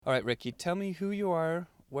All right, Ricky, tell me who you are,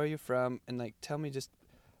 where you're from, and tell me just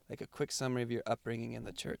a quick summary of your upbringing in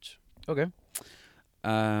the church. Okay.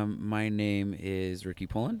 My name is Ricky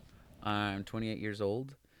Pullen. I'm 28 years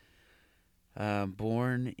old.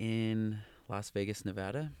 Born in Las Vegas,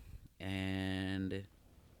 Nevada, and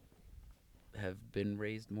have been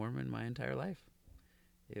raised Mormon my entire life.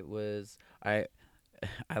 It was I.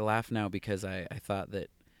 I laugh now because I thought that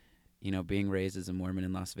being raised as a Mormon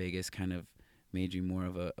in Las Vegas kind of made you more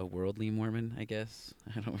of a worldly Mormon, I guess.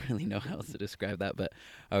 I don't really know how else to describe that, but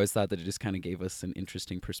I always thought that it just kind of gave us an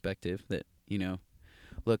interesting perspective that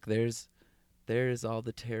look, there's all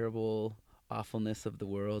the terrible awfulness of the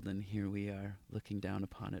world, and here we are looking down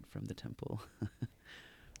upon it from the temple.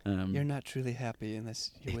 You're not truly happy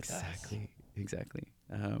unless you're with us. Exactly.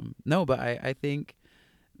 No, but I think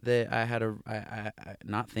that I had I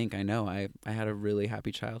not think, I know, I had a really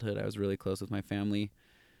happy childhood. I was really close with my family.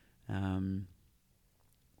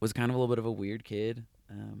 Was kind of a little bit of a weird kid.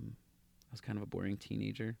 I was kind of a boring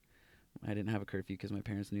teenager. I didn't have a curfew because my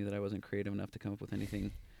parents knew that I wasn't creative enough to come up with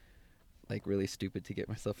anything like really stupid to get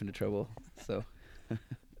myself into trouble. So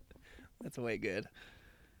That's way good.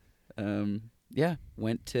 yeah,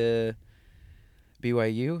 went to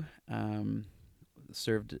BYU.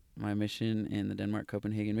 Served my mission in the Denmark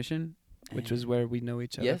Copenhagen mission, Which is where we know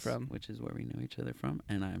each other yes, from. which is where we know each other from,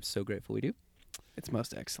 and I'm so grateful we do. It's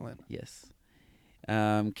most excellent. Yes.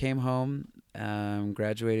 Came home,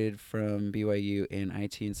 graduated from BYU in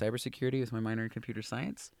IT and cybersecurity with my minor in computer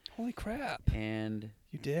science. Holy crap. And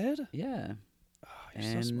You did? yeah, Oh, you're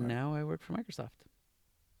and so smart. now I work for Microsoft.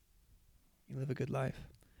 You live a good life.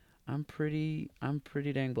 I'm pretty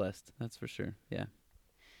dang blessed, that's for sure. Yeah.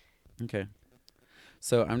 Okay.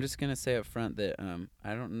 So I'm just gonna say up front that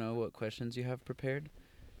I don't know what questions you have prepared,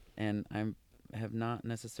 and have not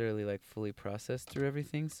necessarily fully processed through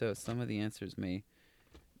everything. So some of the answers may,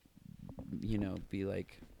 be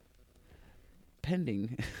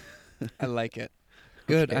pending. I like it.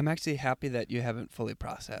 Good. Okay. I'm actually happy that you haven't fully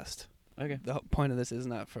processed. Okay. The whole point of this is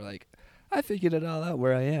not for I figured it all out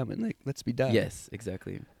where I am and let's be done. Yes,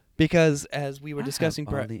 exactly. Because as we were discussing,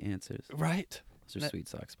 all the answers. right? Those are sweet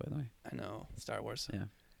socks, by the way. I know, Star Wars. Yeah.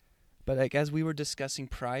 But as we were discussing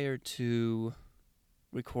prior to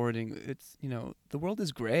recording, it's the world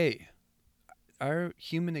is gray. Our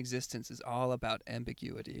human existence is all about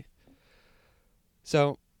ambiguity.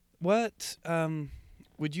 So, what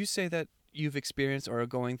would you say that you've experienced or are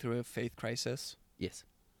going through a faith crisis? Yes.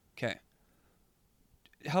 Okay.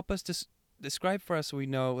 Help us describe for us so we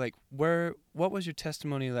know what was your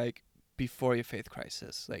testimony like before your faith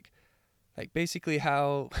crisis? Like basically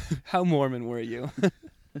how how Mormon were you?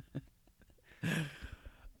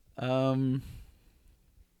 Gosh.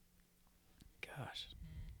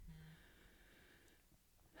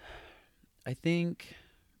 I think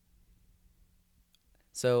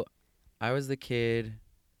so. I was the kid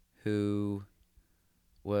who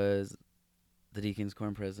was the deacon's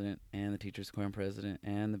quorum president and the teacher's quorum president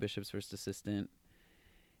and the bishop's first assistant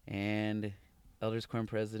and elders quorum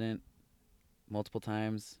president multiple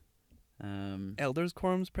times. Elders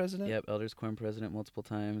Quorum's president? Yep, elders quorum president multiple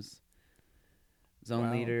times. Zone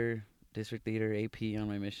Wow. leader, district leader, AP on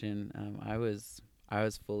my mission. I was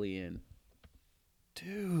fully in.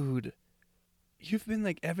 Dude, you've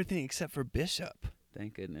been everything except for bishop.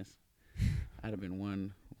 Thank goodness. I'd have been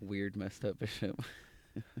one weird, messed up bishop.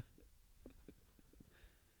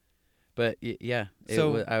 But yeah, I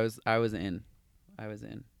was in.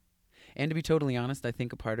 And to be totally honest, I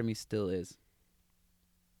think a part of me still is.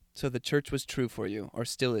 So the church was true for you, or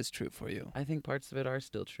still is true for you. I think parts of it are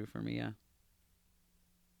still true for me, yeah.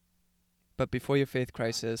 But before your faith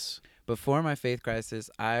crisis, Before my faith crisis,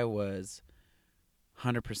 I was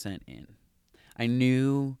 100% in. I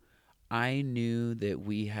knew that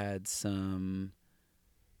we had some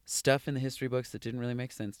stuff in the history books that didn't really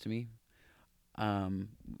make sense to me.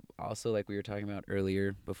 Also, like we were talking about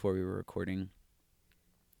earlier before we were recording,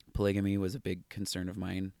 polygamy was a big concern of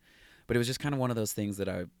mine. But it was just kind of one of those things that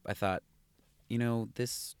I thought,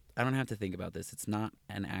 this, I don't have to think about this. It's not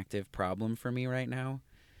an active problem for me right now.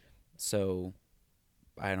 So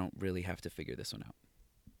I don't really have to figure this one out.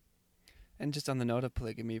 and just on the note of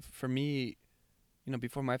polygamy, for me,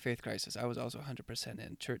 before my faith crisis, I was also 100%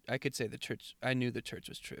 in church. I could say I knew the church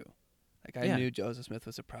was true. I knew Joseph Smith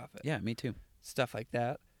was a prophet. Yeah, me too. Stuff like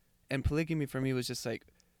that. And polygamy for me was just that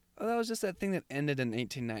was just that thing that ended in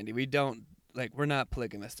 1890. We're not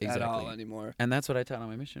polygamist at all anymore. And that's what I taught on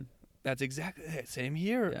my mission. That's exactly it. Same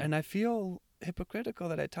here. Yeah. And I feel hypocritical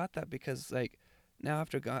that I taught that because now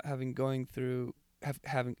after having gone through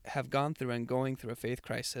and going through a faith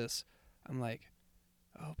crisis, I'm like,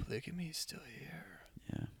 oh, polygamy is still here.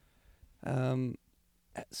 Yeah.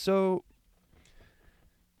 So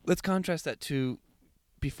let's contrast that to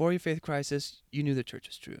before your faith crisis, you knew the church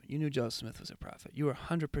was true. You knew Joseph Smith was a prophet. You were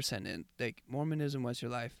 100% in. Like, Mormonism was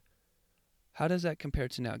your life. How does that compare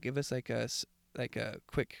to now? Give us like a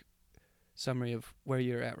quick summary of where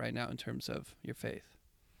you're at right now in terms of your faith.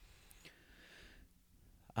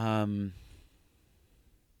 I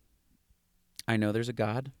know there's a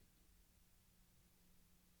God.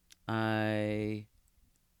 I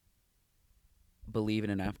believe in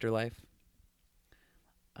an afterlife.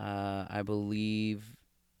 I believe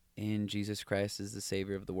in Jesus Christ as the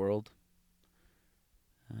Savior of the world.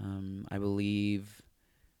 I believe,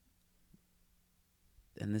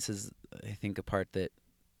 and this is, I think, a part that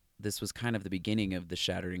this was kind of the beginning of the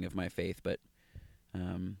shattering of my faith, but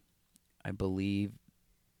I believe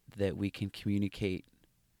that we can communicate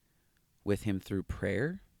with Him through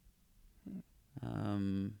prayer.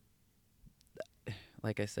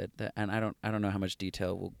 Like I said, and I don't know how much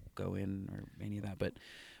detail will go in or any of that,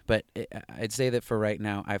 but I'd say that for right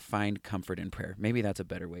now, I find comfort in prayer. Maybe that's a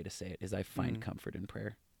better way to say it, is I find comfort in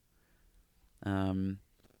prayer.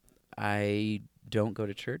 I don't go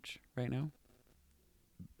to church right now.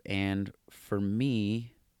 And for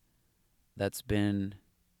me, that's been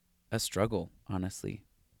a struggle, honestly.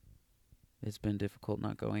 It's been difficult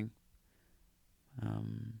not going.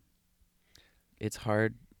 It's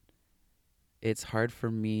hard for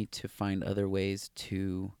me to find other ways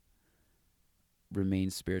to remain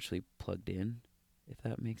spiritually plugged in, if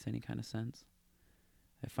that makes any kind of sense.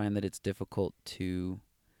 I find that it's difficult to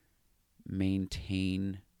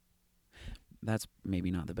maintain. That's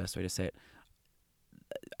maybe not the best way to say it.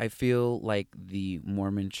 I feel like the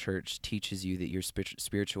Mormon church teaches you that your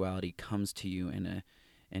spirituality comes to you in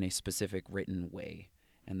a specific written way,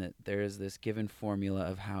 and that there is this given formula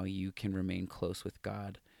of how you can remain close with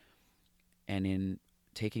God. And in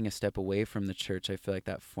taking a step away from the church, I feel like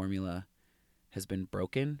that formula has been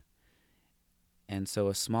broken. And so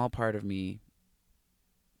a small part of me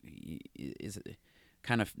is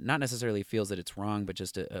kind of not necessarily feels that it's wrong, but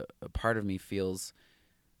just a part of me feels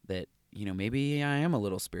that, maybe I am a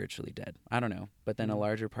little spiritually dead. I don't know. But then a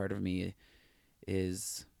larger part of me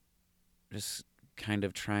is just kind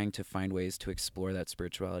of trying to find ways to explore that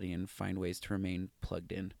spirituality and find ways to remain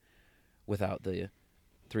plugged in without the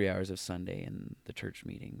 3 hours of Sunday and the church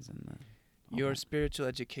meetings and your spiritual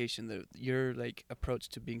education, your like approach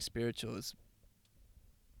to being spiritual is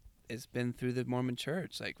been through the Mormon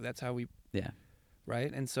church. Like, that's how we,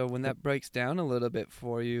 right? And so when that breaks down a little bit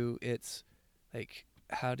for you, it's like,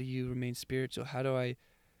 how do you remain spiritual?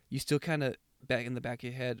 You still kind of back in the back of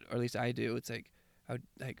your head, or at least I do. It's like, I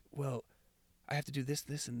have to do this,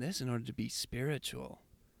 this, and this in order to be spiritual.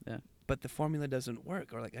 Yeah. But the formula doesn't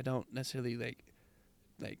work, or like I don't necessarily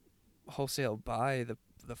like wholesale buy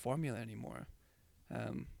the formula anymore.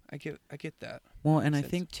 I get that. Well, and I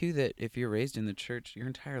think too that if you're raised in the church, your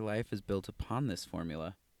entire life is built upon this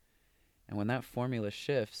formula, and when that formula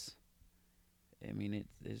shifts, I mean,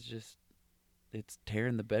 it's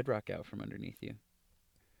tearing the bedrock out from underneath you.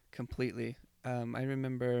 Completely. I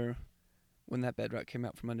remember when that bedrock came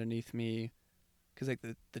out from underneath me, because like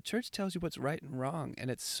the church tells you what's right and wrong,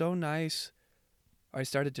 and it's so nice. I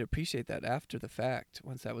started to appreciate that after the fact.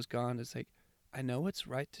 Once that was gone, it's like, I know what's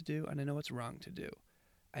right to do and I know what's wrong to do.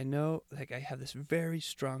 I know, like, I have this very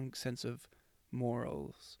strong sense of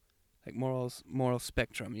morals, like moral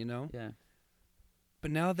spectrum, Yeah.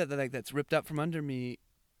 But now that that's ripped up from under me,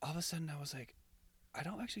 all of a sudden I was like, I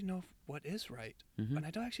don't actually know what is right, and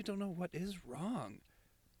I don't know what is wrong,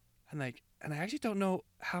 and I actually don't know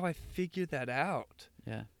how I figured that out.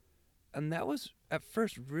 Yeah. And that was at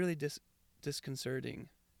first really disconcerting,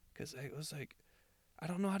 because I was like, I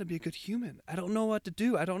don't know how to be a good human. I don't know what to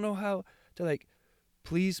do. I don't know how to like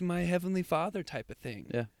please my heavenly Father type of thing.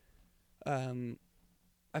 Yeah.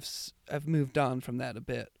 I've moved on from that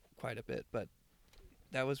quite a bit, but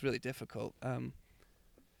that was really difficult.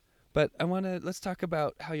 But let's talk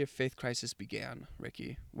about how your faith crisis began,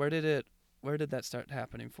 Ricky. Where did that start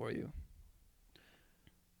happening for you?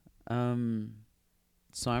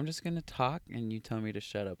 So I'm just going to talk and you tell me to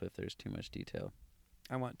shut up if there's too much detail.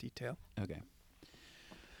 I want detail. Okay.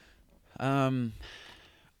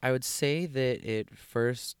 I would say that it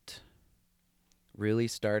first really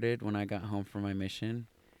started when I got home from my mission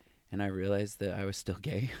and I realized that I was still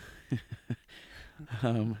gay.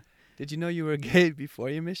 Did you know you were gay before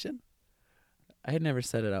your mission? I had never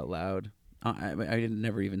said it out loud. I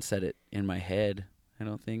never even said it in my head, I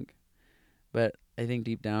don't think. But I think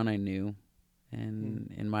deep down I knew.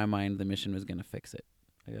 And in my mind, the mission was going to fix it.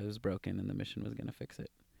 Like, I was broken and the mission was going to fix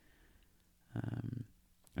it.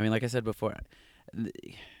 I mean, like I said before,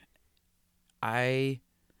 I,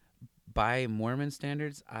 by Mormon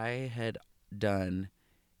standards, I had done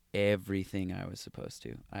everything I was supposed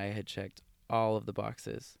to. I had checked all of the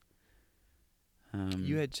boxes.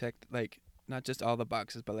 You had checked like not just all the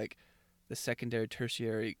boxes, but like the secondary,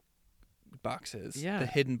 tertiary boxes, Yeah. the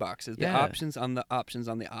hidden boxes, the Yeah. options on the options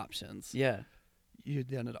on the options. Yeah. You'd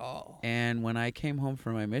done it all. And when I came home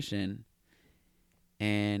from my mission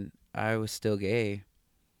and I was still gay,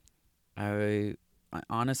 I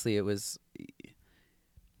honestly,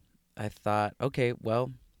 I thought, okay,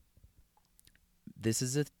 well, this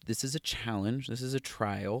is a challenge. This is a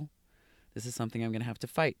trial. This is something I'm going to have to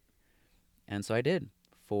fight. And so I did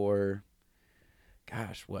for,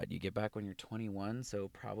 gosh, what? You get back when you're 21, so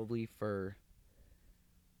probably for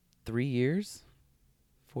 3 years,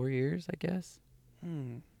 4 years, I guess.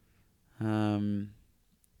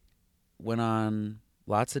 Went on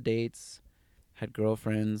lots of dates, had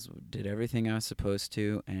girlfriends, did everything I was supposed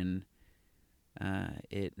to, and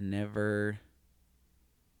it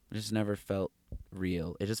just never felt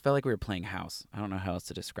real. It just felt like we were playing house. I don't know how else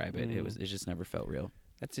to describe it. It just never felt real.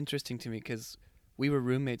 That's interesting to me because we were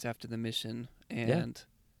roommates after the mission, and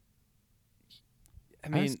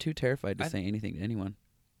I was too terrified to say anything to anyone.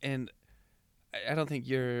 And I don't think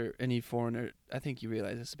you're any foreigner. I think you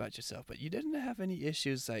realize this about yourself, but you didn't have any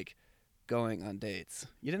issues like going on dates.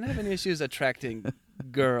 You didn't have any issues attracting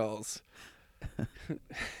girls.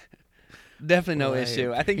 Definitely no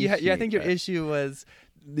issue. I think I think your issue was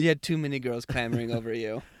you had too many girls clamoring over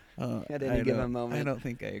you at any given moment. I don't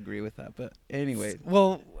think I agree with that, but anyway.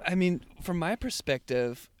 Well, I mean, from my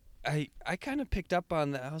perspective, I kind of picked up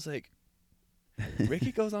on that. I was like,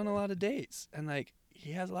 Ricky goes on a lot of dates, and like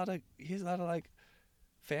he has a lot of like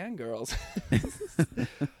fangirls,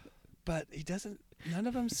 but he doesn't. None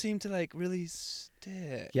of them seem to like really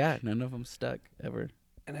stick. Yeah, none of them stuck ever.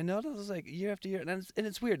 And I noticed like year after year, and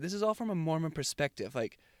it's weird. This is all from a Mormon perspective.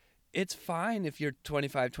 Like, it's fine if you're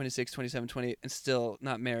 25, 26, 27, 28 and still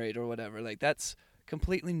not married or whatever. Like, that's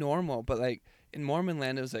completely normal. But like in Mormon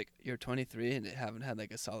land, it was like you're 23 and haven't had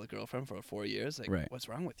like a solid girlfriend for 4 years. Like, right. What's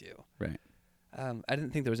wrong with you? Right. I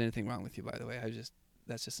didn't think there was anything wrong with you, by the way.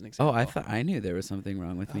 That's just an example. Oh, I knew there was something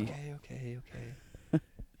wrong with me. Okay.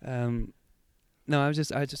 No, I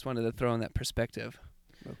just wanted to throw in that perspective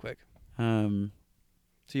real quick.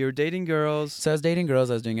 So you were dating girls. So I was dating girls.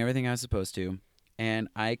 I was doing everything I was supposed to. And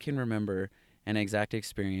I can remember an exact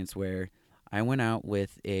experience where I went out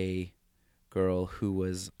with a girl who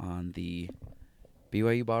was on the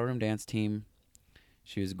BYU ballroom dance team.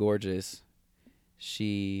 She was gorgeous.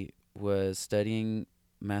 She was studying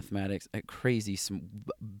mathematics at crazy,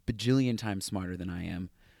 bajillion times smarter than I am.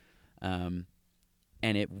 And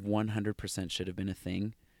it 100% should have been a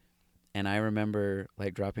thing. And I remember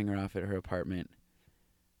like dropping her off at her apartment.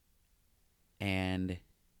 And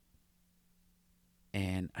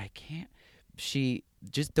I can't,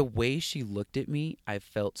 just the way she looked at me, I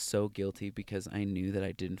felt so guilty because I knew that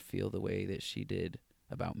I didn't feel the way that she did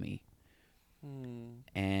about me.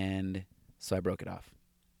 And so I broke it off.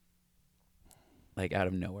 Like out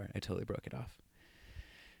of nowhere, I totally broke it off.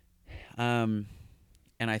 And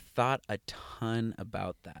I thought a ton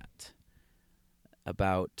about that.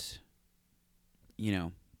 About,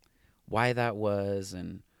 why that was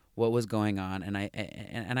and what was going on, and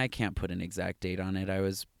I can't put an exact date on it. I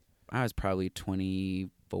was probably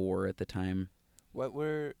 24 at the time. What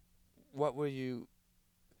were you?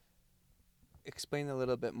 Explain a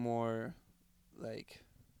little bit more, like.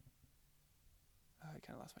 I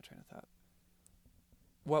kind of lost my train of thought.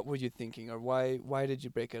 What were you thinking, or why did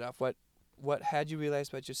you break it off? What had you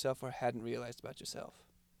realized about yourself or hadn't realized about yourself?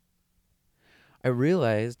 I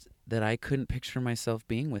realized that I couldn't picture myself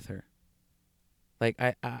being with her. Like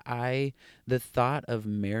the thought of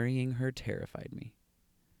marrying her terrified me.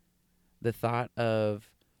 The thought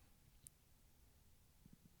of.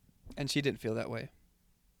 And she didn't feel that way.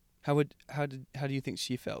 How do you think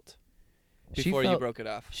she felt before you broke it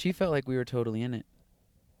off? She felt like we were totally in it.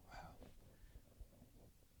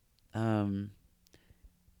 Wow.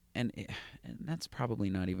 And that's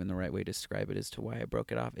probably not even the right way to describe it as to why I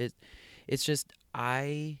broke it off. It's just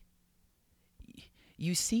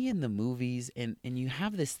you see in the movies and you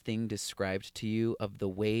have this thing described to you of the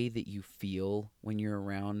way that you feel when you're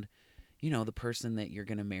around, the person that you're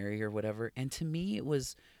going to marry or whatever. And to me,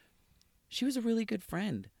 she was a really good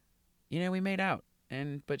friend. We made out,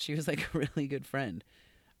 but she was like a really good friend.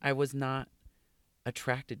 I was not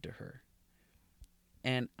attracted to her.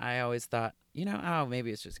 And I always thought, maybe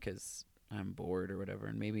it's just because I'm bored or whatever.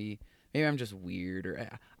 And maybe maybe I'm just weird, or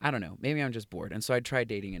I don't know. Maybe I'm just bored. And so I tried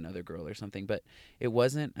dating another girl or something. But it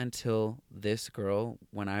wasn't until this girl,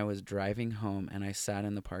 when I was driving home and I sat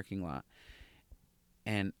in the parking lot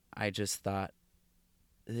and I just thought,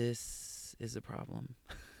 this is a problem.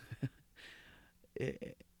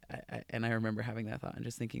 And I remember having that thought and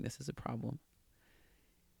just thinking, this is a problem.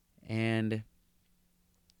 And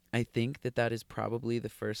I think that that is probably the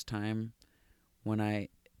first time when I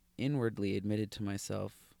inwardly admitted to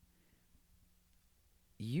myself,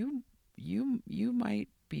 you might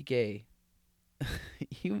be gay.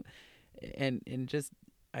 you and just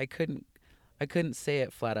I couldn't say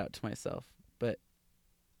it flat out to myself, but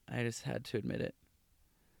I just had to admit it.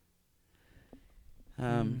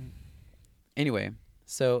 Anyway,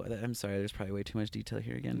 so I'm sorry, there's probably way too much detail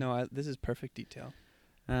here again. No, this is perfect detail.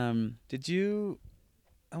 Did you?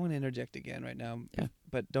 I want to interject again right now. Yeah.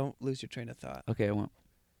 But don't lose your train of thought. Okay, I won't.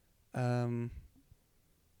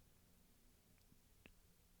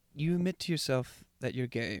 You admit to yourself that you're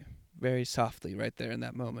gay very softly right there in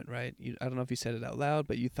that moment, right? I don't know if you said it out loud,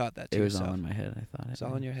 but you thought that to yourself. It was all in my head. I thought it was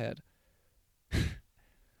all in your head.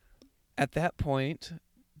 At that point,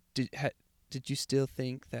 did you still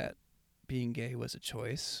think that being gay was a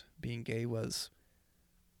choice? Being gay was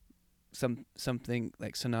something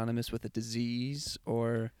like synonymous with a disease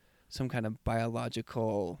or some kind of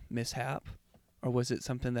biological mishap? Or was it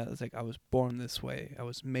something that was like, I was born this way, I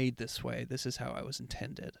was made this way, this is how I was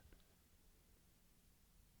intended?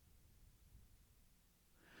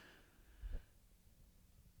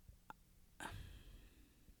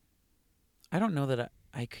 I don't know that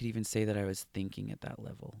I could even say that I was thinking at that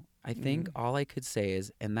level. I think all I could say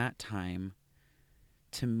is, in that time,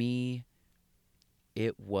 to me,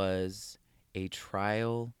 it was a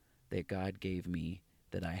trial that God gave me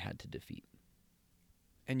that I had to defeat.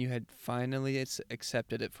 And you had finally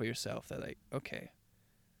accepted it for yourself, that like, okay,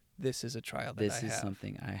 this is a trial that I have. This is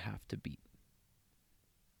something I have to beat.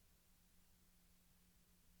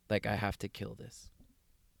 Like, I have to kill this.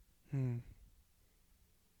 And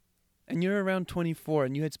you're around 24,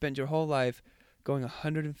 and you had spent your whole life going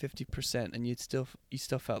 150%, and you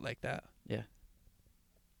still felt like that. Yeah.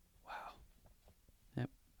 Wow. Yep.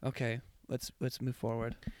 Okay, let's move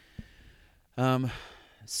forward.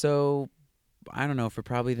 So I don't know, for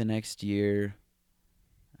probably the next year,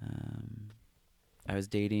 I was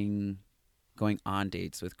going on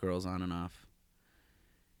dates with girls on and off.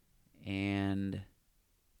 And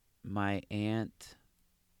my aunt,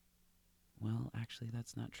 well, actually,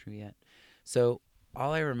 that's not true yet. So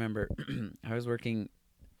all I remember, I was working,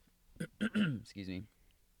 excuse me.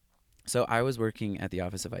 So I was working at the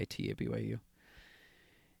Office of IT at BYU.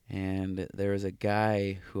 And there was a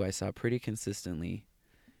guy who I saw pretty consistently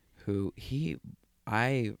who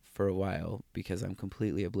I, for a while, because I'm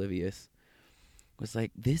completely oblivious, was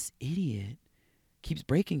like, this idiot keeps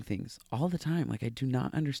breaking things all the time. Like, I do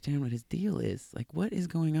not understand what his deal is. Like, what is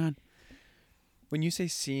going on? When you say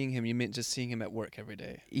seeing him, you meant just seeing him at work every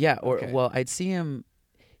day? Yeah, or, well, I'd see him.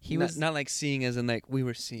 He was not like seeing as in like we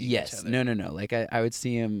were seeing yes, each other. No. Like, I would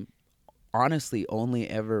see him, honestly, only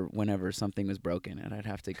ever whenever something was broken, and I'd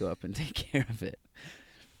have to go up and take care of it.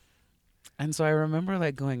 And so I remember,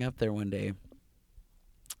 like, going up there one day,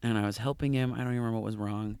 and I was helping him. I don't even remember what was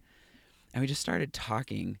wrong. And we just started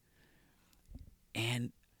talking.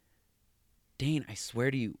 And Dane, I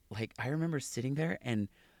swear to you, like, I remember sitting there and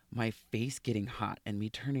my face getting hot and me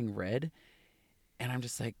turning red. And I'm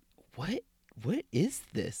just like, what is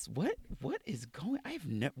this? What is going?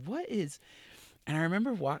 What is? And I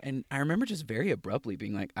remember just very abruptly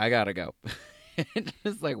being like, I gotta go. And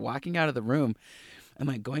just like walking out of the room and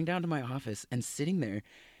like going down to my office and sitting there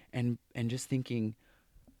and just thinking,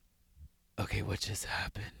 okay, what just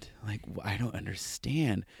happened? Like, I don't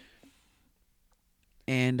understand.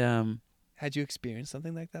 And had you experienced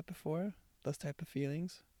something like that before? Those type of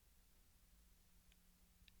feelings?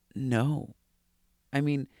 No. I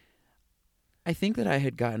mean, I think that I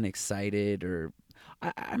had gotten excited, or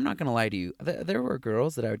I'm not going to lie to you. There were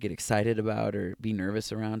girls that I would get excited about or be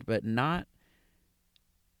nervous around, but not.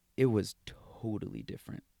 It was totally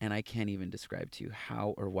different. And I can't even describe to you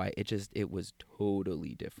how or why. It was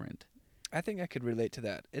totally different. I think I could relate to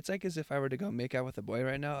that. It's like as if I were to go make out with a boy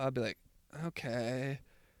right now, I'd be like, okay.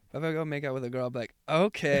 If I go make out with a girl, I'll be like,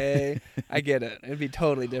 okay, I get it. It'd be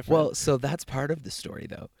totally different. Well, so that's part of the story,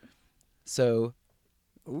 though. So,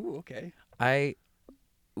 ooh, okay.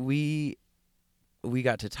 We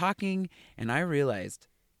got to talking, and I realized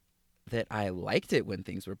that I liked it when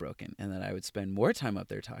things were broken, and that I would spend more time up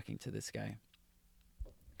there talking to this guy.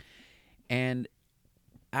 And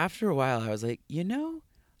after a while, I was like,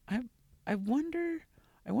 I wonder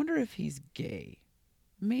if he's gay.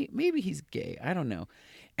 maybe he's gay. I don't know.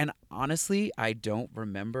 And honestly, I don't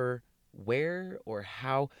remember where or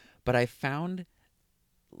how, but I found,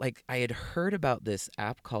 like, I had heard about this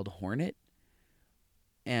app called Hornet.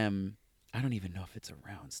 I don't even know if it's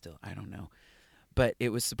around still. I don't know. But it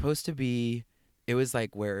was supposed to be, it was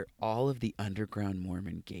like where all of the underground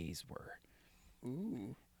Mormon gays were.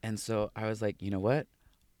 Ooh. And so I was like, you know what?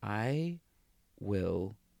 I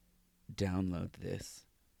will download this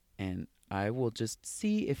and I will just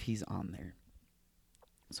see if he's on there.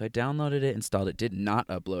 So I downloaded it, installed it, did not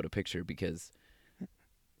upload a picture because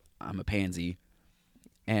I'm a pansy.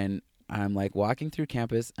 And I'm like walking through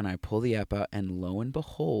campus and I pull the app out and lo and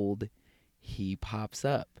behold, he pops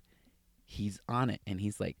up. He's on it and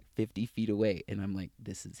he's like 50 feet away. And I'm like,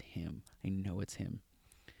 this is him. I know it's him.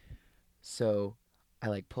 So I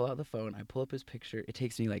like pull out the phone. I pull up his picture. It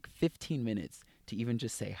takes me like 15 minutes to even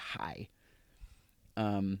just say hi.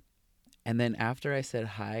 And then after I said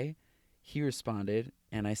hi, he responded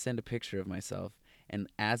and I sent a picture of myself. And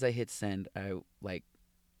as I hit send,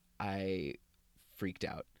 I freaked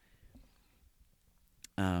out.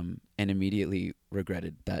 And immediately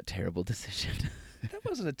regretted that terrible decision. That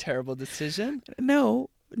wasn't a terrible decision. No.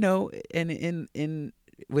 And in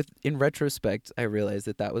retrospect, I realized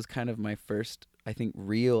that was kind of my first, I think,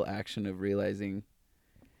 real action of realizing,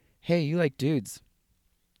 hey, you like dudes.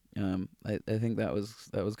 I think that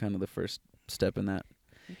was kind of the first step in that.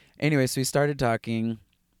 Anyway, so we started talking.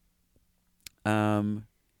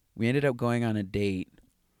 We ended up going on a date.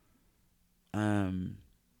 And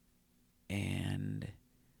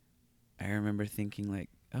I remember thinking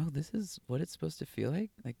like, oh, this is what it's supposed to feel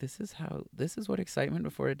like. Like this is what excitement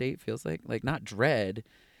before a date feels like. Like not dread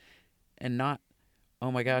and not,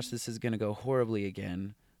 oh my gosh, this is going to go horribly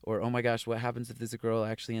again. Or, oh my gosh, what happens if this girl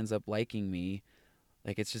actually ends up liking me?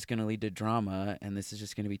 Like it's just going to lead to drama and this is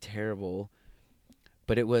just going to be terrible.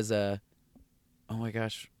 But it was oh my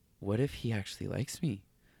gosh, what if he actually likes me?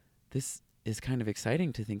 This is kind of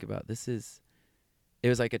exciting to think about. It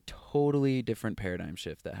was like a totally different paradigm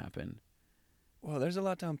shift that happened. Well, there's a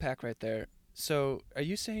lot to unpack right there. So, are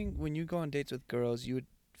you saying when you go on dates with girls, you would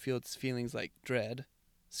feel feelings like dread,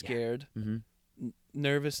 scared, Yeah. Mm-hmm.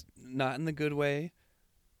 Nervous, not in the good way,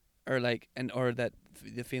 or that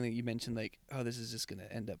the feeling you mentioned, like, oh, this is just gonna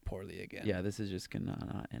end up poorly again. Yeah, this is just gonna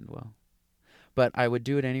not end well. But I would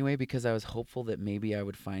do it anyway because I was hopeful that maybe I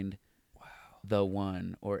would find the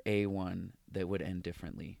one or a one that would end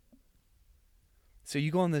differently. So you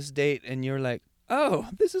go on this date and you're like, oh,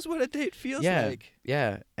 this is what a date feels like.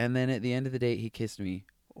 Yeah. And then at the end of the date, he kissed me.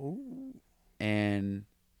 Oh. And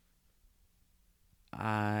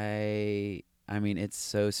I mean, it's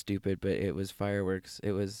so stupid, but it was fireworks.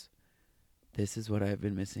 This is what I've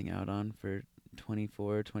been missing out on for 20,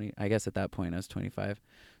 I guess at that point I was 25.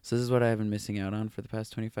 So this is what I've been missing out on for the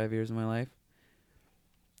past 25 years of my life.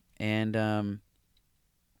 And,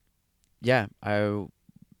 yeah, I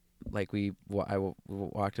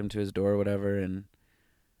walked him to his door or whatever, and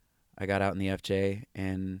I got out in the FJ,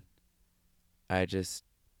 and I just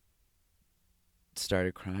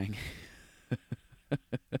started crying.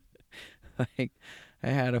 Like, I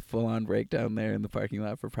had a full-on breakdown there in the parking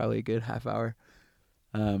lot for probably a good half hour.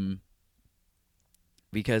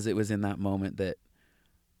 Because it was in that moment that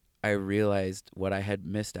I realized what I had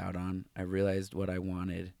missed out on. I realized what I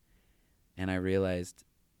wanted, and I realized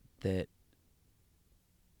that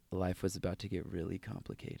life was about to get really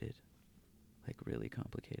complicated. Like really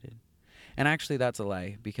complicated. And actually that's a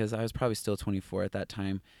lie because I was probably still 24 at that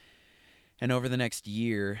time. And over the next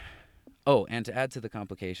year, and to add to the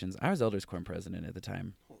complications, I was Elders Quorum president at the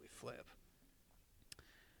time. Holy flip.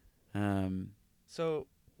 So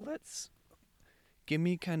let's give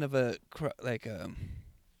me kind of an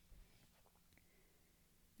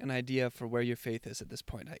idea for where your faith is at this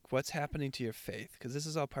point. Like what's happening to your faith? Because this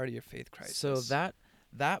is all part of your faith crisis. So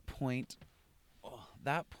that point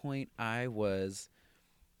I was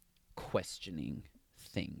questioning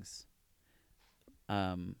things.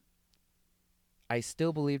 I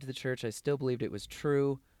still believed the church. I still believed it was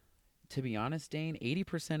true. To be honest, Dane,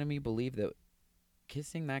 80% of me believed that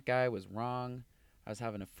kissing that guy was wrong. I was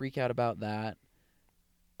having a freak out about that.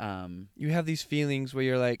 You have these feelings where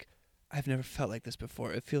you're like, I've never felt like this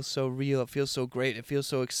before. It feels so real. It feels so great. It feels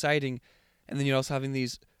so exciting. And then you're also having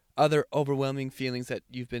these other overwhelming feelings that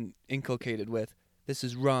you've been inculcated with. This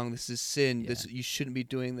is wrong. This is sin. Yeah. You shouldn't be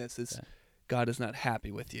doing this. God is not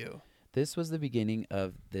happy with you. This was the beginning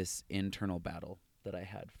of this internal battle that I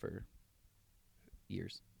had for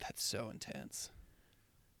years. That's so intense.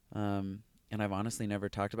 And I've honestly never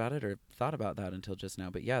talked about it or thought about that until just now.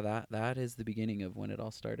 But yeah, that is the beginning of when it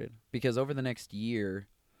all started. Because over the next year,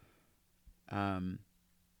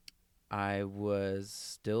 I was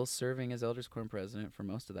still serving as Elders Quorum president for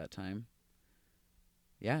most of that time.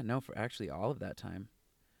 Yeah, no, for actually all of that time.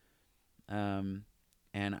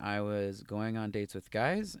 And I was going on dates with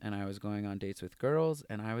guys, and I was going on dates with girls,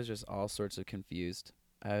 and I was just all sorts of confused.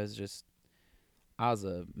 I was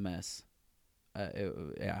a mess.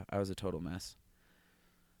 I was a total mess.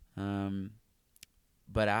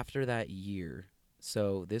 But after that year,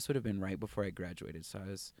 so this would have been right before I graduated. So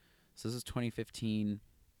this is 2015.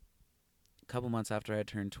 A couple months after I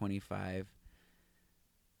turned 25.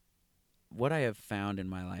 What I have found in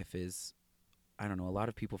my life is, I don't know, a lot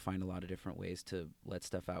of people find a lot of different ways to let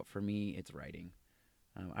stuff out. For me, it's writing.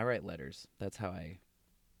 I write letters. That's how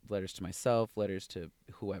letters to myself, letters to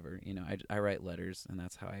whoever, I write letters, and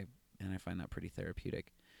that's how I find that pretty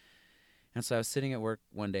therapeutic. And so I was sitting at work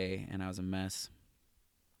one day, and I was a mess.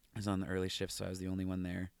 I was on the early shift, so I was the only one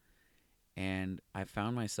there. And I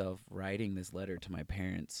found myself writing this letter to my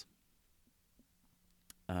parents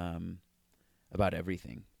about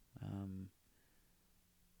everything.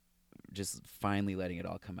 Just finally letting it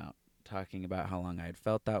all come out. Talking about how long I had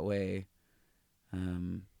felt that way.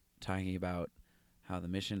 Talking about how the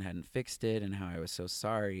mission hadn't fixed it and how I was so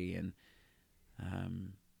sorry. And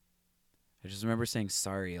I just remember saying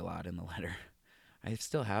sorry a lot in the letter. I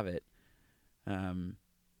still have it. And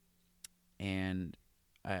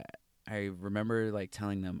I remember like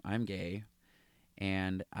telling them I'm gay,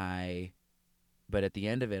 but at the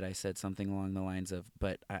end of it I said something along the lines of,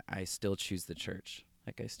 but I still choose the church.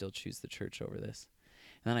 Like, I still choose the church over this.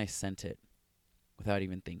 And then I sent it without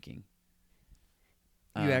even thinking.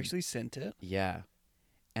 You actually sent it? Yeah.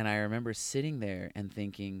 And I remember sitting there and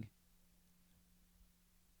thinking,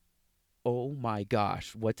 oh my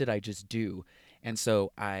gosh, what did I just do? And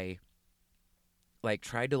so I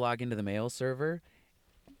tried to log into the mail server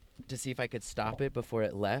to see if I could stop it before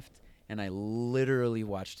it left, and I literally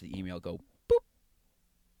watched the email go boop,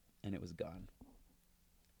 and it was gone.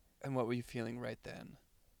 And what were you feeling right then?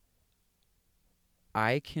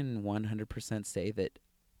 I can 100% say that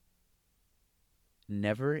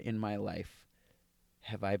never in my life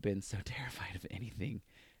have I been so terrified of anything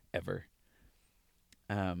ever.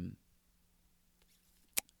 And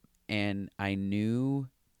I knew,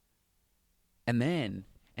 and then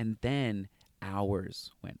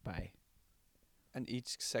hours went by. And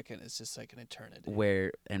each second is just like an eternity.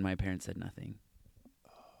 And my parents said nothing.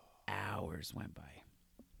 Hours went by.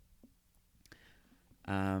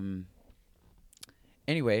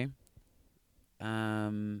 Anyway,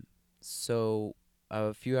 so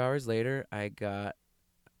a few hours later, I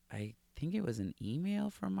think it was an email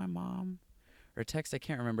from my mom or a text, I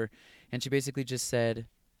can't remember. And she basically just said,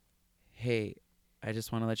 hey, I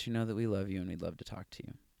just want to let you know that we love you and we'd love to talk to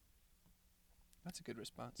you. That's a good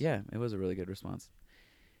response. Yeah, it was a really good response.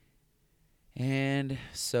 And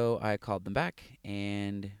so I called them back,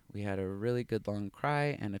 and we had a really good long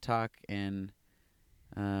cry and a talk, and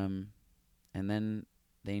then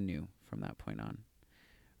they knew from that point on.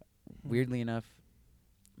 Weirdly enough,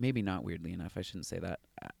 maybe not weirdly enough, I shouldn't say that.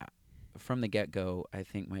 From the get-go, I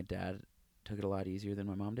think my dad took it a lot easier than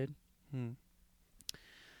my mom did.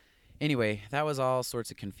 Anyway, that was all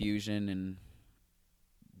sorts of confusion, and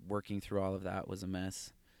working through all of that was a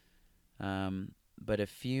mess. But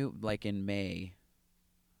in May,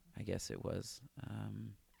 I guess it was,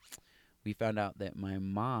 we found out that my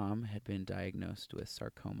mom had been diagnosed with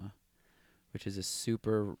sarcoma, which is a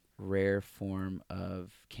super rare form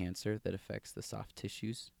of cancer that affects the soft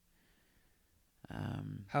tissues.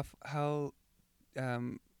 How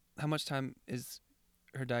much time is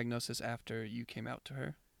her diagnosis after you came out to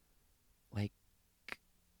her? Like,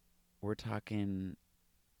 we're talking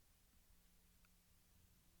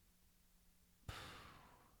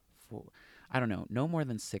I don't know, no more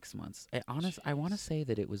than 6 months. I want to say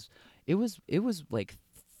that it was like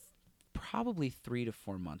probably 3 to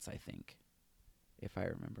 4 months, I think, if I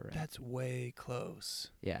remember right. That's way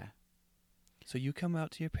close. Yeah. So you come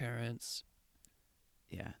out to your parents.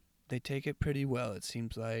 Yeah. They take it pretty well, it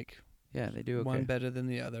seems like. Yeah, they do okay. One better than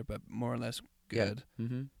the other, but more or less good. Yeah.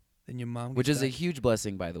 Mm-hmm. Then your mom gets Which is a huge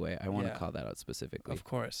blessing, by the way. I want to call that out specifically. Of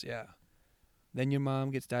course, yeah. Then your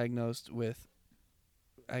mom gets diagnosed with,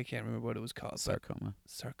 I can't remember what it was called. Sarcoma.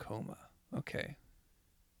 Sarcoma. Okay.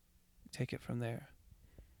 Take it from there.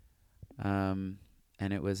 And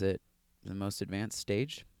it was at the most advanced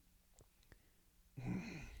stage.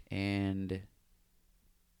 And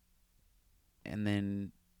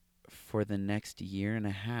then for the next year and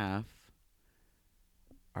a half,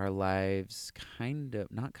 our lives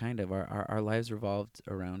our lives revolved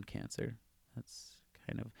around cancer. That's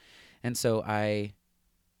kind of, and so I'm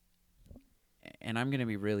going to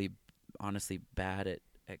be really honestly bad at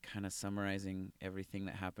at kind of summarizing everything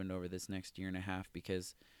that happened over this next year and a half,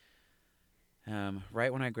 because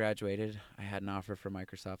right when I graduated, I had an offer from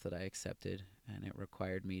Microsoft that I accepted, and it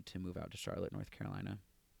required me to move out to Charlotte, North Carolina.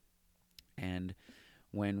 And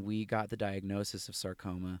when we got the diagnosis of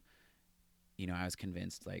sarcoma, I was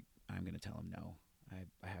convinced, like, I'm going to tell him no.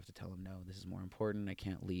 I have to tell him no. This is more important. I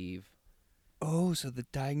can't leave. Oh, so the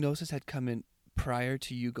diagnosis had come in prior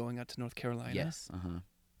to you going out to North Carolina? Yes.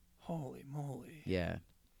 Holy moly. Yeah.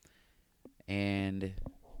 And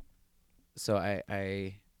so I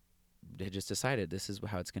had just decided this is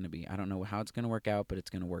how it's going to be. I don't know how it's going to work out, but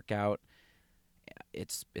it's going to work out.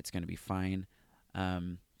 It's going to be fine.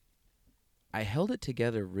 I held it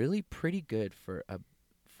together really pretty good for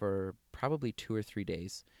probably 2 or 3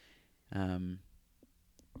 days.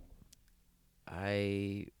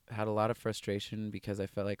 I had a lot of frustration because I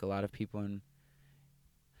felt like a lot of people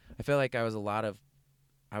I felt like I was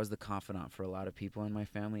the confidant for a lot of people in my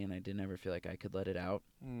family, and I didn't ever feel like I could let it out.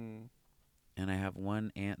 Mm. And I have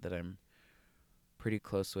one aunt that I'm pretty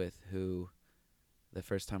close with, who the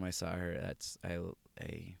first time I saw her, I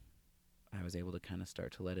was able to kind of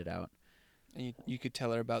start to let it out. And you could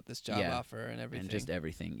tell her about this job offer and everything. And just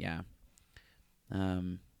everything, yeah.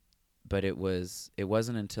 But it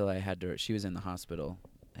wasn't until she was in the hospital,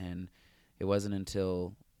 and it wasn't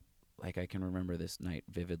until, like, I can remember this night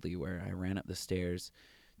vividly, where I ran up the stairs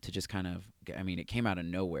to just kind of, it came out of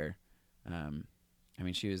nowhere.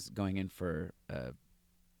 She was going in for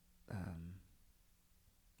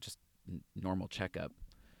just normal checkup,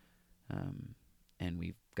 and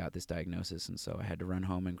we got this diagnosis, and so I had to run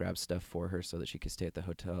home and grab stuff for her so that she could stay at the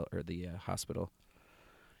hotel or the hospital.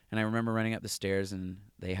 And I remember running up the stairs, and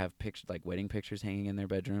they have wedding pictures hanging in their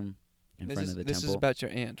bedroom in front of the temple. This is about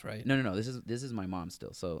your aunt, right? No. This is my mom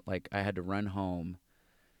still. So, like, I had to run home.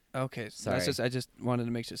 Okay, so Sorry. I just wanted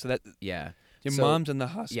to make sure. So that Yeah, your mom's in the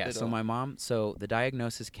hospital. Yeah. So my mom. So the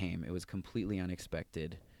diagnosis came. It was completely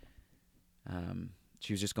unexpected.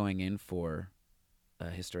 She was just going in for a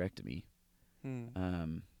hysterectomy.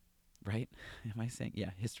 Right? Am I saying? Yeah,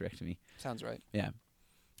 hysterectomy. Sounds right. Yeah,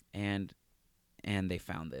 and they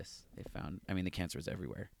found this. The cancer was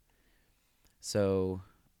everywhere. So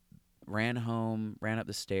ran home, ran up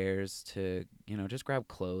the stairs to, just grab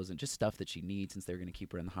clothes and just stuff that she needs, since they were going to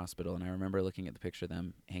keep her in the hospital. And I remember looking at the picture of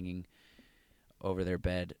them hanging over their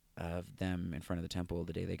bed, of them in front of the temple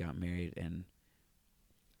the day they got married. And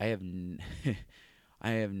I have I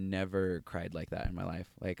have never cried like that in my life.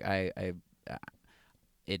 Like,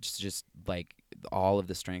 it's just like all of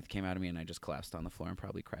the strength came out of me, and I just collapsed on the floor and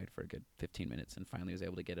probably cried for a good 15 minutes, and finally was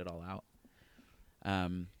able to get it all out.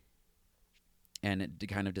 And it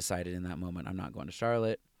kind of decided in that moment, I'm not going to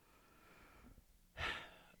Charlotte.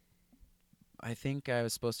 I think I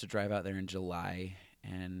was supposed to drive out there in July,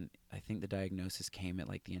 and I think the diagnosis came at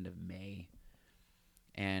like the end of May.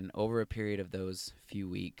 And over a period of those few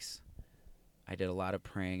weeks, I did a lot of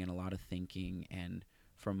praying and a lot of thinking, and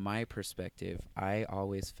from my perspective, I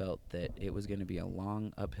always felt that it was going to be a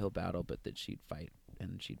long uphill battle, but that she'd fight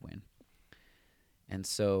and she'd win. And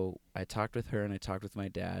so I talked with her, and I talked with my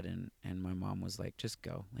dad, and my mom was like, just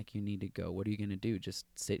go. Like, you need to go. What are you going to do? Just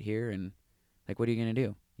sit here and, like, what are you going to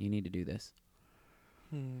do? You need to do this.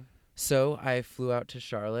 So I flew out to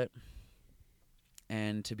Charlotte,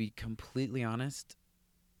 and to be completely honest,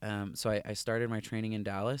 so I started my training in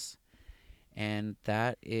Dallas, and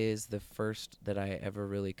that is the first that I ever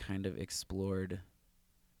really kind of explored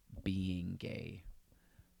being gay,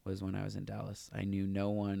 was when I was in Dallas. I knew no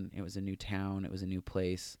one. It was a new town. It was a new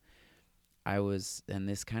place. And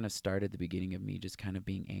this kind of started the beginning of me just kind of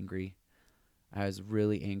being angry. I was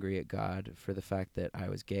really angry at God for the fact that I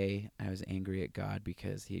was gay. I was angry at God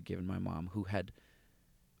because he had given my mom, who had,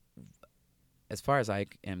 as far as I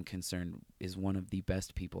am concerned, is one of the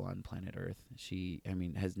best people on planet Earth. She,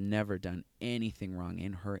 has never done anything wrong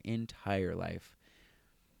in her entire life.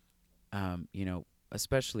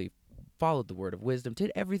 Especially followed the word of wisdom,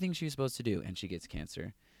 did everything she was supposed to do, and she gets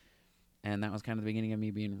cancer. And that was kind of the beginning of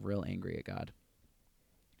me being real angry at God.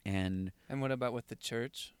 And what about with the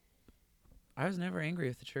church? I was never angry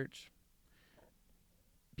with the church,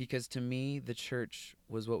 because to me the church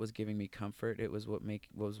was what was giving me comfort. It was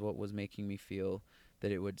what was making me feel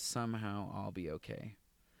that it would somehow all be okay.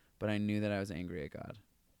 But I knew that I was angry at God.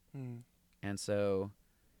 And so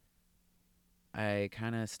I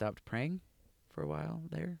kind of stopped praying for a while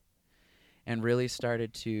there, and really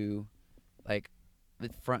started to, like,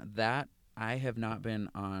 I have not been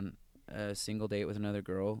on a single date with another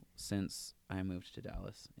girl since I moved to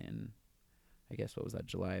Dallas in, I guess, what was that,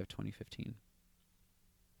 July of 2015.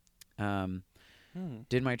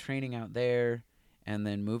 Did my training out there, and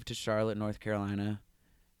then moved to Charlotte, North Carolina,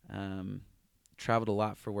 Traveled a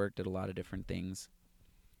lot for work, did a lot of different things.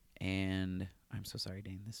 And I'm so sorry,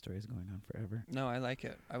 Dane. This story is going on forever. No, I like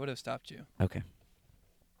it. I would have stopped you. Okay.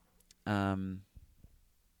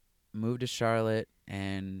 Moved to Charlotte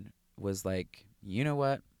and was like, you know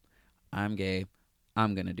what? I'm gay.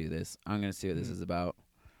 I'm going to do this. I'm going to see what this is about.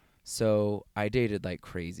 So I dated like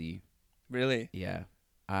crazy. Really? Yeah.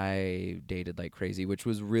 I dated like crazy, which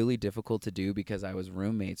was really difficult to do because I was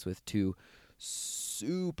roommates with two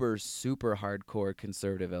super, super hardcore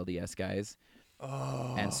conservative LDS guys.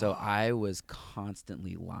 Oh. And so I was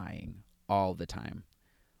constantly lying all the time.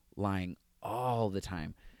 Lying all the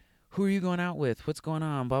time. Who are you going out with? What's going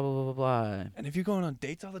on? Blah, blah, blah, blah, blah. And if you're going on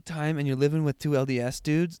dates all the time and you're living with two LDS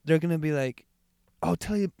dudes, they're going to be like, oh,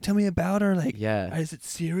 tell me about her. Like, Yeah. is it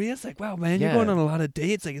serious? Like, wow, man, Yeah. you're going on a lot of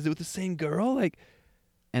dates. Like, is it with the same girl? Like,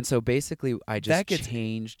 And so basically I just That gets-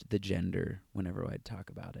 changed the gender whenever I'd talk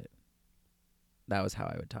about it. That was how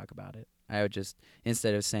I would talk about it. I would just,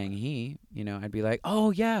 instead of saying he, I'd be like,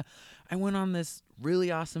 oh yeah, I went on this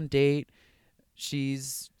really awesome date.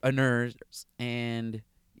 She's a nurse and,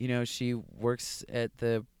 she works at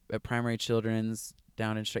at Primary Children's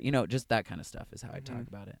down in, just that kind of stuff is how I talk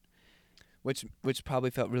about it. which probably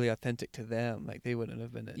felt really authentic to them. Like, they wouldn't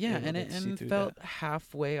have been. Yeah, able and to it see through felt that.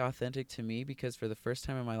 halfway authentic to me because for the first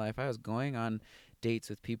time in my life, I was going on dates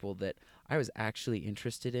with people that I was actually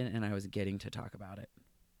interested in, and I was getting to talk about it,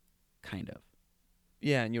 kind of.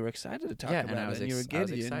 Yeah, and you were excited to talk Yeah, about and I was it. And you were I was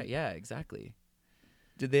giddy. excited. Yeah, exactly.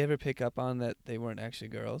 Did they ever pick up on that they weren't actually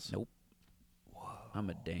girls? Nope. Whoa. I'm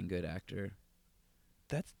a dang good actor.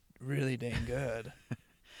 That's really dang good.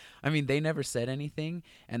 I mean, they never said anything,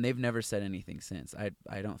 and they've never said anything since.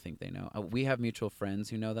 I don't think they know. We have mutual friends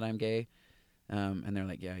who know that I'm gay, and they're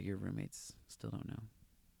like, yeah, your roommates still don't know. I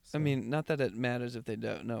So- mean, not that it matters if they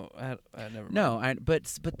don't. No, I never. No, but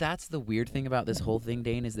that's the weird thing about this whole thing,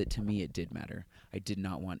 Dane, is that to me it did matter. I did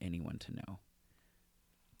not want anyone to know.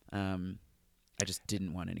 I just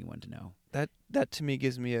didn't want anyone to know. That to me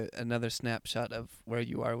gives me another snapshot of where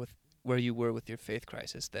you were with your faith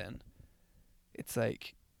crisis. Then, it's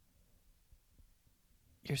like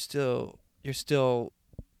you're still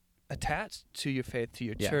attached to your faith, to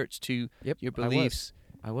your Yeah. church, to Yep, your beliefs.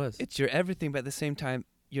 I was. It's your everything, but at the same time,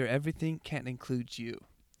 your everything can't include you.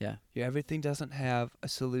 Yeah. Your everything doesn't have a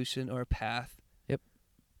solution or a path. Yep.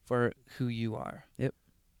 For who you are. Yep.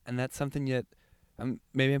 And that's something that,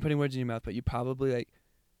 maybe I'm putting words in your mouth, but you probably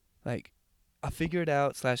like, I'll figure it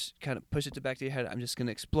out / kind of push it back to your head. I'm just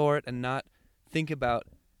gonna explore it and not think about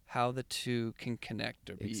how the two can connect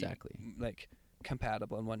or be Exactly. like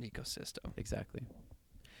compatible in one ecosystem. Exactly.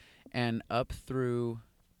 And up through,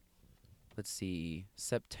 let's see,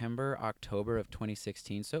 September, October of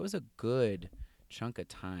 2016. So it was a good chunk of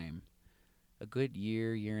time, a good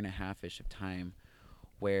year and a half-ish of time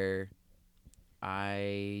where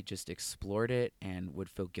I just explored it and would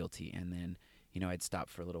feel guilty. And then, I'd stop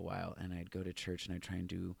for a little while and I'd go to church and I'd try and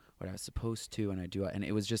do what I was supposed to. And I'd do it. And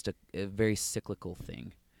it was just a very cyclical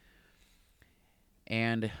thing.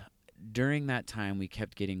 And during that time, we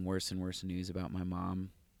kept getting worse and worse news about my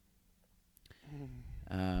mom.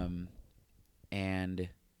 And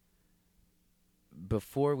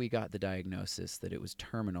before we got the diagnosis that it was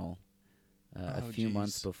terminal, a few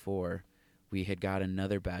months before, we had got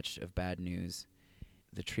another batch of bad news.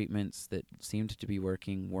 The treatments that seemed to be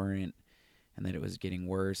working weren't, and that it was getting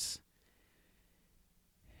worse.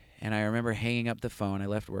 And I remember hanging up the phone. I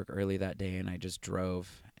left work early that day, and I just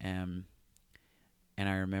drove. And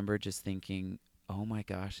I remember just thinking, oh my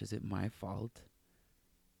gosh, is it my fault?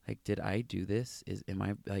 Like, did I do this? Is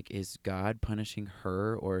God punishing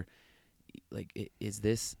her? Or like,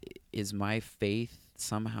 is my faith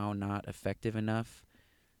somehow not effective enough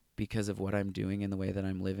because of what I'm doing and the way that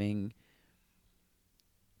I'm living?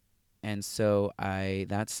 And so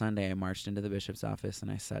that Sunday I marched into the bishop's office and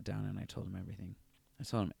I sat down and I told him everything. I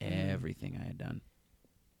told him everything I had done.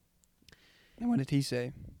 And what did he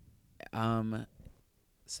say?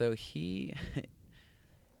 So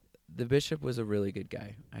the bishop was a really good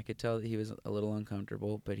guy. I could tell that he was a little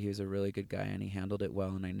uncomfortable, but he was a really good guy and he handled it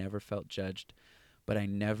well, and I never felt judged, but I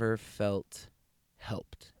never felt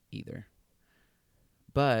helped either.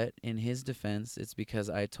 But in his defense, it's because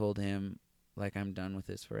I told him, like, I'm done with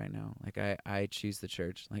this for right now. Like, I choose the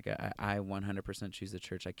church. Like, I 100% choose the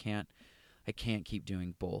church. I can't keep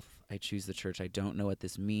doing both. I choose the church. I don't know what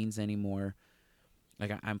this means anymore.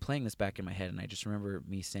 Like, I'm playing this back in my head, and I just remember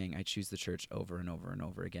me saying, I choose the church over and over and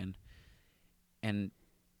over again. And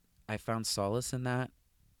I found solace in that.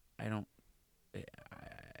 I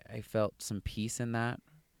felt some peace in that.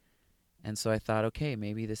 And so I thought, okay,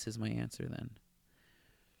 maybe this is my answer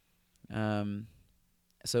then.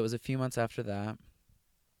 So it was a few months after that.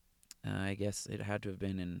 I guess it had to have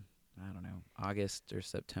been in, I don't know, August or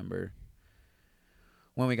September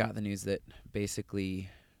when we got the news that basically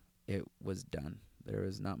it was done. There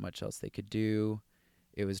was not much else they could do.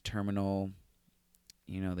 It was terminal.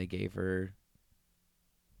 They gave her,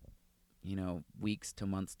 weeks to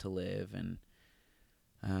months to live,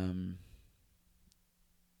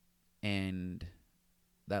 and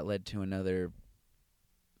that led to another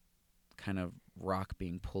kind of rock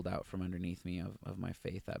being pulled out from underneath me of my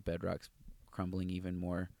faith. That bedrock's crumbling even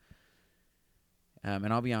more.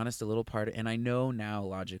 And I'll be honest, a little part, and I know now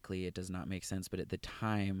logically it does not make sense, but at the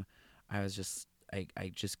time I was just,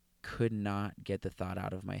 I just could not get the thought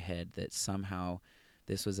out of my head that somehow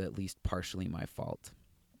this was at least partially my fault.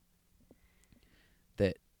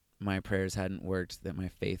 That my prayers hadn't worked, that my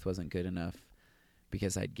faith wasn't good enough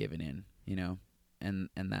because I'd given in, and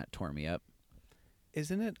that tore me up.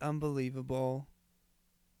 Isn't it unbelievable?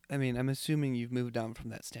 I mean, I'm assuming you've moved on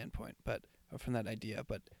from that standpoint, or from that idea,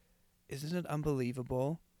 but isn't it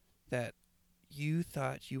unbelievable that you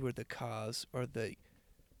thought you were the cause or the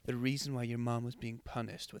reason why your mom was being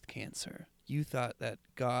punished with cancer? You thought that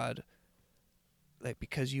God,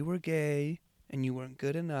 because you were gay and you weren't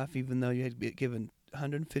good enough, even though you had been given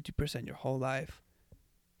 150% your whole life,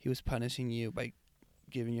 he was punishing you by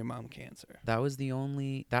giving your mom cancer. That was the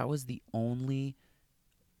only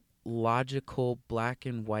logical black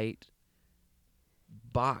and white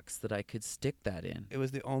box that I could stick that in. It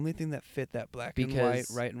was the only thing that fit that black and white,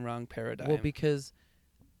 right and wrong paradigm. Well, because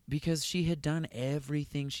she had done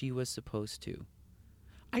everything she was supposed to.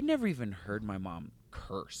 I never even heard my mom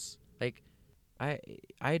curse. I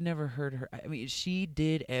had never heard her. I mean, she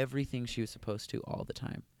did everything she was supposed to all the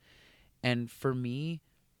time. And for me,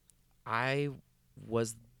 I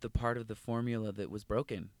was the part of the formula that was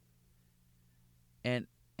broken. And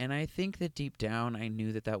I think that deep down I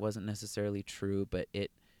knew that wasn't necessarily true, but it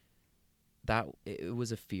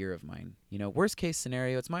was a fear of mine. Worst case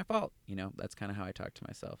scenario, it's my fault. That's kind of how I talk to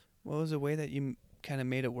myself. Well, it was a way that you kind of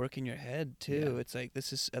made it work in your head too. Yeah. It's like,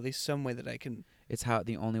 this is at least some way that I can. It's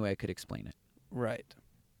the only way I could explain it. Right.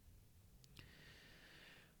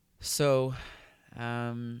 So,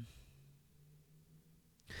 I'm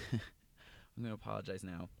going to apologize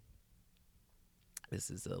now. This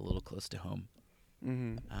is a little close to home.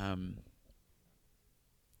 Mm-hmm.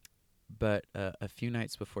 But a few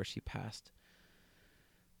nights before she passed,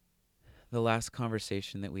 the last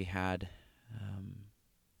conversation that we had,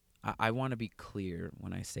 I want to be clear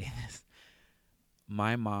when I say this.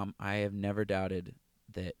 My mom, I have never doubted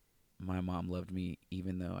that my mom loved me,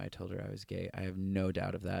 even though I told her I was gay. I have no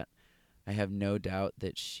doubt of that. I have no doubt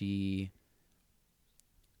that she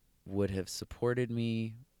would have supported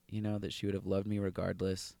me, that she would have loved me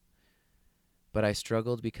regardless. But I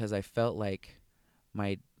struggled because I felt like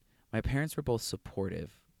my parents were both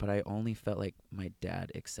supportive, but I only felt like my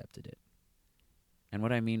dad accepted it. And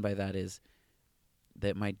what I mean by that is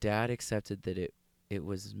that my dad accepted that it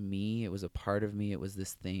was me, it was a part of me, it was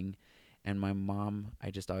this thing. And my mom,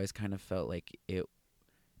 I just always kind of felt like it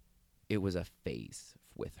was a phase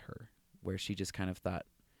with her, where she just kind of thought,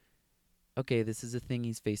 okay, this is a thing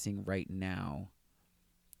he's facing right now,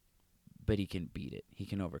 but he can beat it. He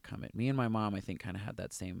can overcome it. Me and my mom, I think, kind of had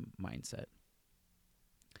that same mindset.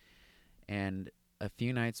 And a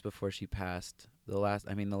few nights before she passed, the last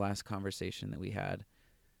conversation that we had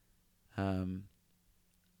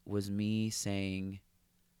was me saying,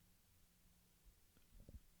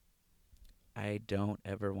 I don't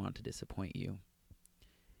ever want to disappoint you.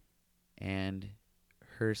 And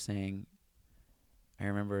her saying, I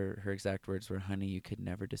remember her exact words were, honey, you could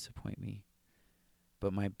never disappoint me.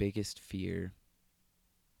 But my biggest fear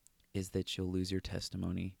is that you'll lose your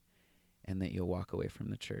testimony and that you'll walk away from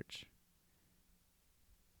the church.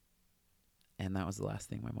 And that was the last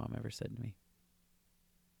thing my mom ever said to me.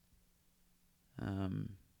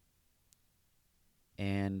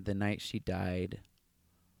 And the night she died,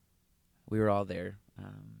 we were all there.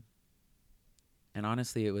 And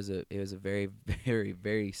honestly, it was a very, very,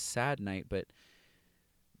 very sad night, but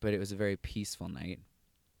it was a very peaceful night.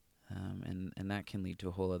 And that can lead to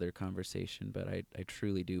a whole other conversation, but I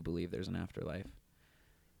truly do believe there's an afterlife.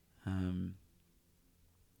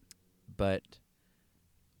 But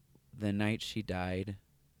the night she died,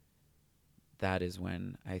 that is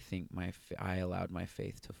when I think I allowed my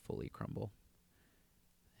faith to fully crumble.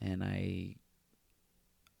 And I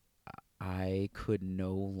could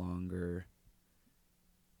no longer,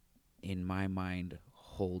 in my mind,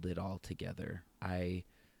 hold it all together. I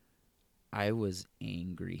was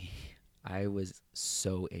angry. I was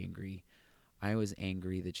so angry. I was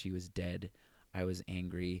angry that she was dead. I was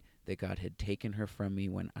angry that God had taken her from me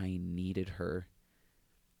when I needed her.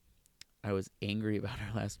 I was angry about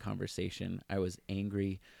our last conversation. I was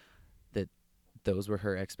angry that those were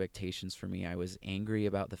her expectations for me. I was angry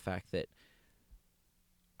about the fact that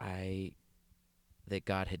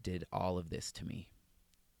God had did all of this to me.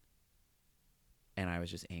 And I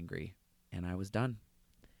was just angry, and I was done.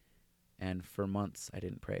 And for months I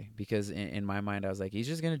didn't pray because in my mind I was like, he's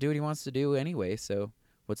just going to do what he wants to do anyway, so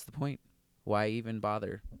what's the point? Why even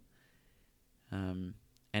bother? And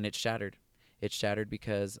it shattered. It shattered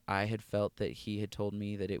because I had felt that he had told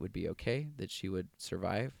me that it would be okay, that she would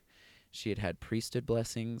survive. She had had priesthood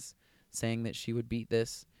blessings saying that she would beat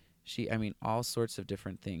this. All sorts of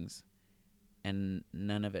different things. And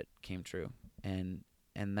none of it came true. And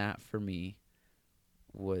that for me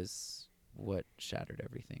was what shattered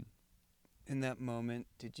everything. In that moment,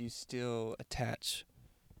 did you still attach,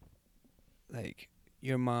 like,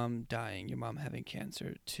 your mom dying, your mom having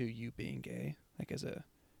cancer, to you being gay, like as a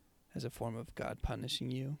form of God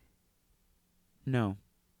punishing you? No,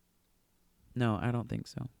 I don't think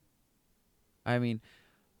so. I mean,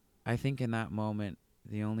 I think in that moment,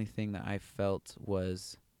 the only thing that I felt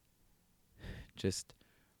was just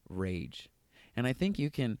rage. And I think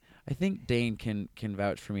Dane can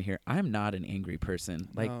vouch for me here. I'm not an angry person.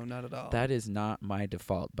 Like, no, not at all. that is not my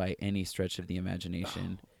default by any stretch of the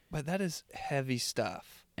imagination. Oh, but that is heavy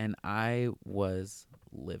stuff. And I was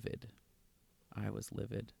livid. And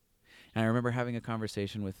I remember having a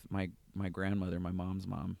conversation with my grandmother, my mom's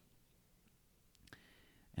mom.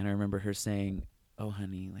 And I remember her saying, "Oh,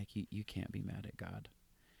 honey, like you can't be mad at God."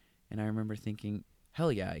 And I remember thinking, hell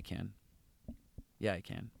yeah, I can. Yeah, I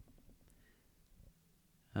can.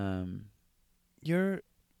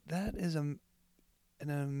 That is an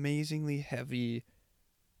amazingly heavy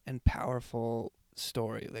and powerful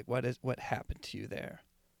story. Like, what happened to you there?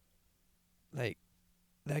 Like,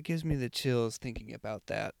 that gives me the chills thinking about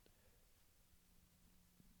that.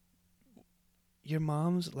 Your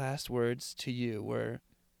mom's last words to you were,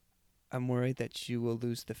 "I'm worried that you will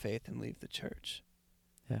lose the faith and leave the church."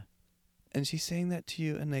 Yeah. And she's saying that to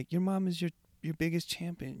you, and like, your mom is your biggest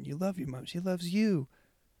champion. You love your mom. She loves you.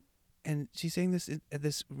 And she's saying this at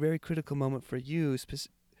this very critical moment for you,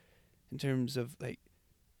 in terms of, like,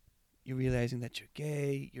 you realizing that you're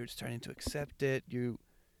gay, you're starting to accept it, you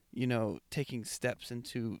taking steps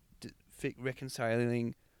into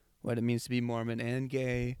reconciling what it means to be Mormon and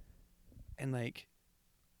gay. And, like,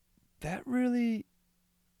 that really,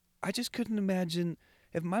 I just couldn't imagine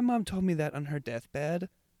if my mom told me that on her deathbed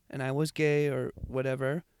and I was gay or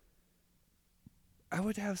whatever. I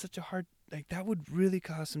would have such a hard, like, that would really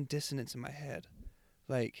cause some dissonance in my head.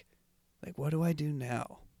 Like, what do I do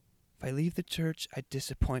now? If I leave the church, I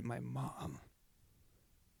disappoint my mom.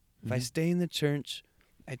 If I stay in the church,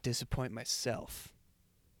 I disappoint myself.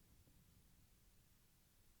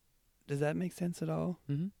 Does that make sense at all?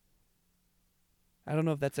 Mm-hmm. I don't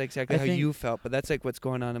know if that's exactly how you felt, but that's like what's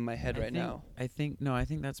going on in my head now. I think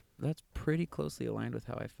that's pretty closely aligned with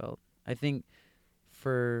how I felt. I think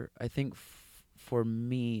for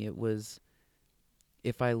me it was,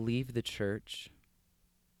 if I leave the church,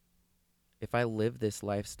 if I live this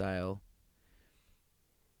lifestyle,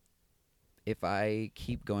 if I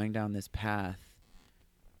keep going down this path,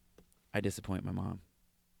 I disappoint my mom.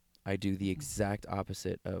 I do the exact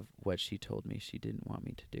opposite of what she told me she didn't want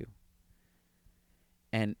me to do.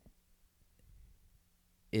 And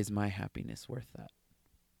is my happiness worth that?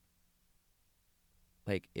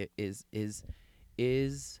 Like, is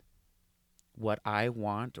what I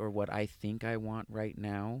want or what I think I want right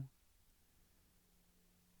now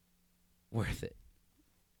worth it?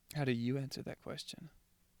 How do you answer that question?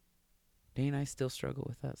 Dane, I still struggle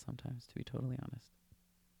with that sometimes, to be totally honest.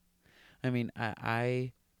 I mean,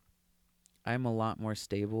 I'm a lot more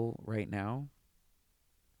stable right now.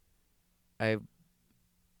 I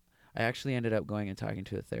actually ended up going and talking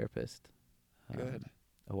to a therapist Good.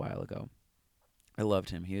 a while ago. I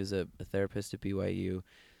loved him. He was a therapist at BYU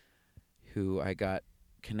who I got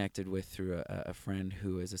connected with through a friend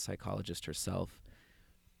who is a psychologist herself.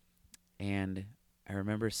 And I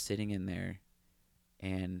remember sitting in there,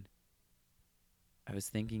 and I was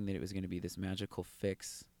thinking that it was going to be this magical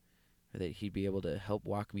fix, or that he'd be able to help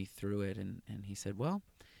walk me through it. And he said, well,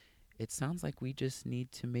 it sounds like we just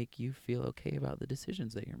need to make you feel okay about the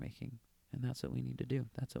decisions that you're making. And that's what we need to do.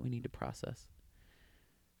 That's what we need to process.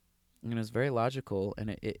 And it was very logical,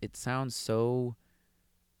 and it sounds so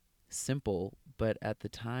simple, but at the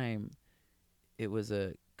time, it was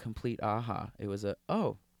a complete aha. It was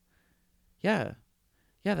oh, yeah,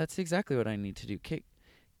 that's exactly what I need to do.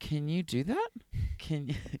 Can you do that?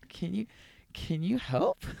 Can can you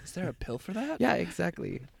help? Is there a pill for that? Yeah,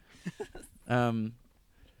 exactly.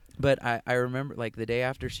 But I remember, like, the day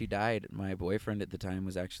after she died, my boyfriend at the time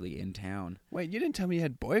was actually in town. Wait, you didn't tell me you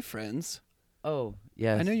had boyfriends. Oh,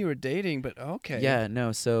 yes. I know you were dating, but okay. Yeah,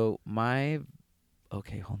 no, so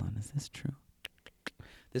okay, hold on, is this true?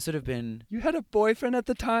 This would have been, You had a boyfriend at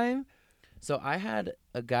the time? so I had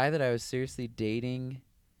a guy that I was seriously dating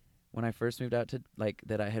when I first moved out to, like,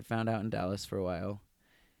 that I had found out in Dallas for a while.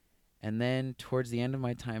 And then towards the end of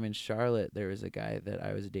my time in Charlotte, there was a guy that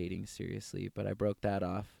I was dating seriously, but I broke that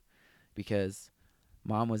off because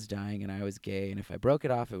mom was dying and I was gay, and if I broke it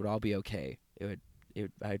off, it would all be okay.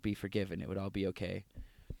 I'd be forgiven. It would all be okay.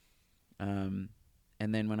 And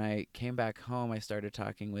then when I came back home, I started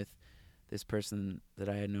talking with this person that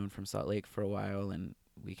I had known from Salt Lake for a while, and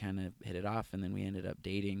we kind of hit it off, and then we ended up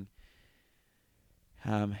dating.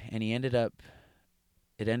 And it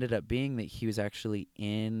ended up being that he was actually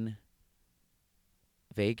in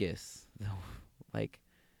Vegas, like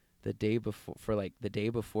the day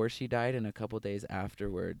before she died, and a couple days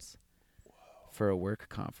afterwards. Whoa. For a work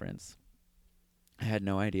conference. I had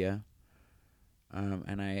no idea.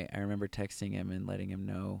 And I remember texting him and letting him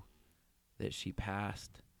know that she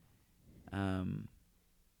passed. And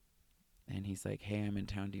he's like, "Hey, I'm in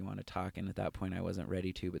town. Do you want to talk?" And at that point, I wasn't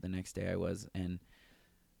ready to, but the next day I was. And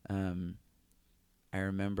I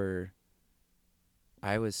remember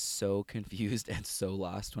I was so confused and so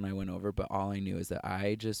lost when I went over, but all I knew is that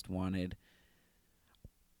I just wanted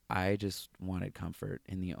comfort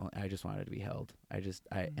I just wanted to be held.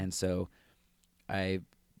 And so I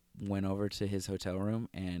went over to his hotel room,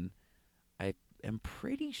 and I am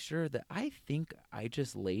pretty sure that I think I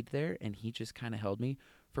just laid there and he just kind of held me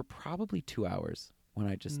for probably 2 hours when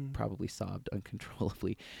I just probably sobbed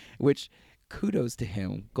uncontrollably, which kudos to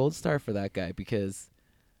him. Gold star for that guy, because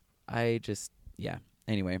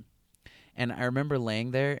anyway. And I remember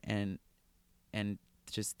laying there and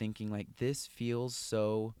just thinking, like, this feels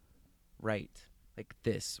so right. Like,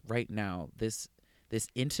 this right now, this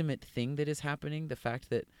intimate thing that is happening, the fact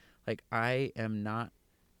that, like, I am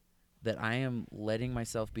letting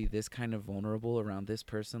myself be this kind of vulnerable around this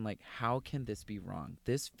person, like, how can this be wrong?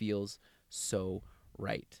 This feels so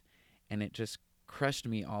right. And it just crushed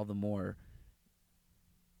me all the more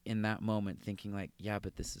in that moment, thinking, like, yeah,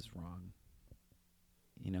 but this is wrong.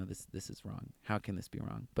 This is wrong. How can this be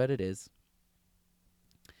wrong? But it is.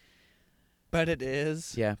 But it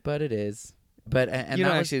is. Yeah, but it is. But and you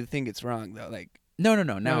don't actually think it's wrong, though. Like, no.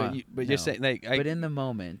 You're saying, like, but in the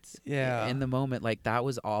moment, like, that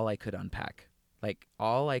was all I could unpack. Like,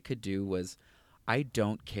 all I could do was, I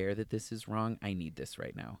don't care that this is wrong. I need this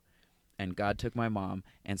right now. And God took my mom,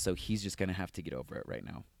 and so he's just going to have to get over it right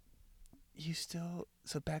now.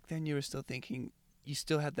 So back then you were still thinking, you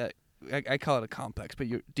still had that, I call it a complex, but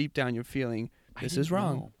you're deep down you're feeling, this is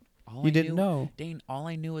wrong. You didn't know. Dane, all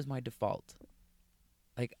I knew was my default.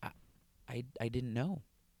 Like, I didn't know.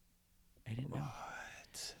 I didn't know.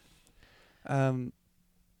 What?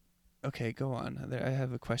 Okay, go on. I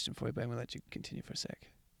have a question for you, but I'm going to let you continue for a sec.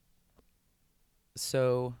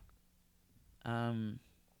 So,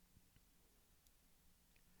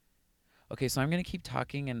 okay, so I'm going to keep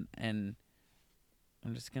talking, and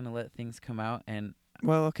I'm just going to let things come out. And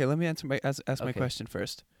well, okay, let me ask my question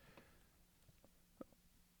first.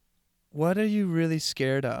 What are you really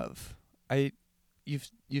scared of? You've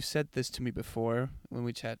said this to me before when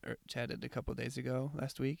we chatted a couple days ago,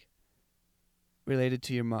 last week, related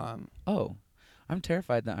to your mom. Oh, I'm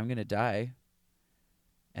terrified that I'm going to die,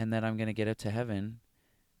 and that I'm going to get up to heaven,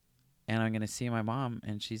 and I'm going to see my mom,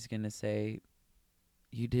 and she's going to say,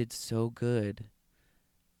 "You did so good,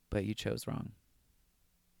 but you chose wrong."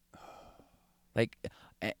 Like,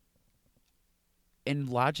 and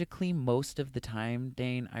logically, most of the time,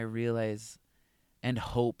 Dane, I realize and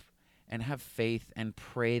hope and have faith and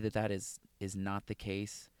pray that is not the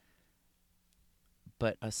case.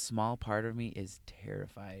 But a small part of me is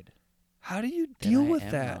terrified. How do you deal with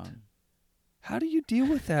that? Wrong. How do you deal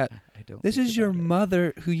with that? I don't. This is your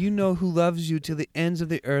mother, who who loves you to the ends of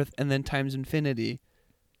the earth and then times infinity.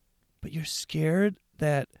 But you're scared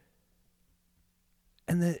that,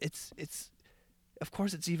 and that it's. Of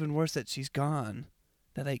course, it's even worse that she's gone.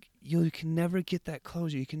 That, like, you can never get that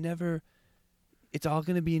closure. You can never. It's all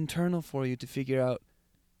going to be internal for you to figure out.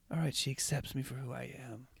 All right, she accepts me for who I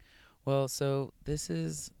am. Well, so this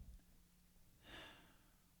is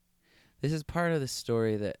part of the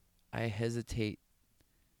story that I hesitate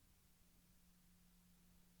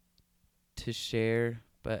to share,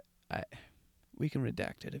 but we can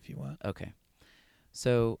redact it if you want. Okay.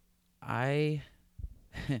 So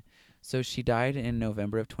so she died in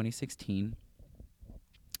November of 2016.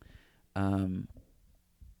 um,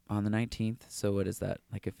 on the 19th. So what is that?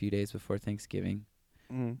 Like a few days before Thanksgiving.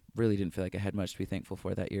 Mm. Really didn't feel like I had much to be thankful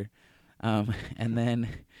for that year. And then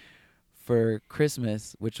for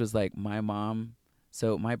Christmas, which was like my mom.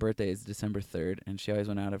 So my birthday is December 3rd, and she always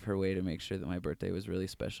went out of her way to make sure that my birthday was really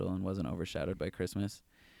special and wasn't overshadowed by Christmas.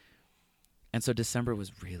 And so December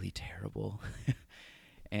was really terrible.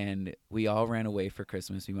 And we all ran away for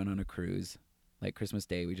Christmas. We went on a cruise. Like Christmas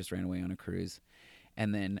Day, we just ran away on a cruise.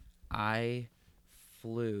 And then I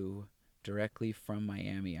flew directly from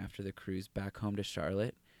Miami after the cruise back home to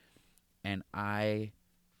Charlotte, and I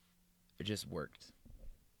just worked.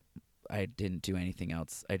 I didn't do anything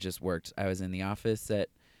else. I just worked. I was in the office at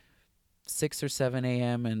 6 or 7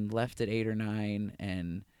 a.m. and left at 8 or 9,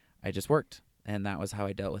 and I just worked. And that was how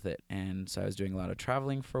I dealt with it. And so I was doing a lot of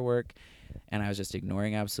traveling for work, and I was just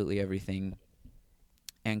ignoring absolutely everything.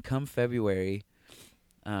 And come February,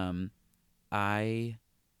 I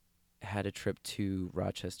had a trip to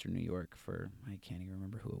Rochester, New York for, I can't even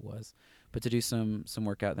remember who it was, but to do some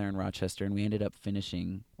work out there in Rochester, and we ended up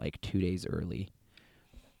finishing like 2 days early.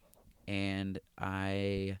 And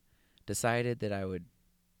I decided that I would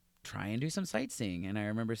try and do some sightseeing. And I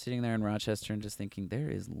remember sitting there in Rochester and just thinking, there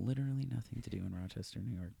is literally nothing to do in Rochester,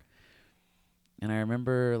 New York. And I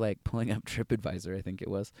remember like pulling up TripAdvisor, I think it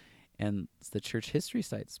was, and the church history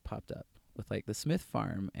sites popped up with like the Smith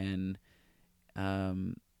Farm and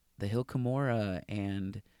the Hill Cumorah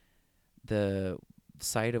and the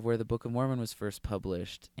site of where the Book of Mormon was first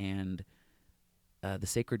published, and the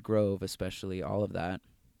Sacred Grove, especially, all of that.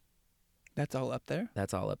 That's all up there?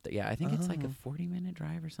 That's all up there. Yeah, I think it's like a 40-minute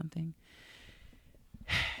drive or something.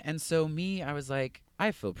 And so I was like,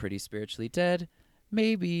 I feel pretty spiritually dead.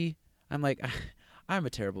 Maybe I'm like, I'm a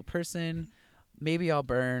terrible person. Maybe I'll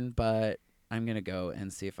burn, but I'm going to go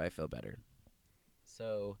and see if I feel better.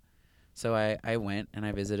 So I went and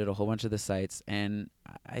I visited a whole bunch of the sites, and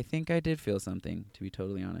I think I did feel something, to be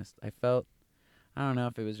totally honest. I don't know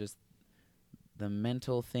if it was just the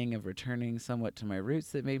mental thing of returning somewhat to my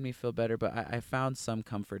roots that made me feel better, but I found some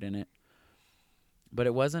comfort in it. But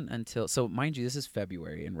it wasn't until, so mind you, this is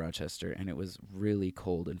February in Rochester, and it was really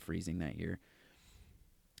cold and freezing that year.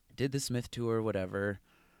 Did the Smith tour, whatever,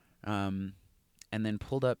 and then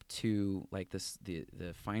pulled up to like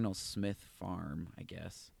the final Smith farm, I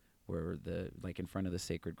guess, where like in front of the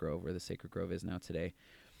Sacred Grove, where the Sacred Grove is now today.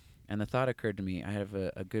 And the thought occurred to me, I have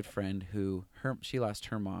a good friend who, she lost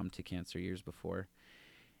her mom to cancer years before.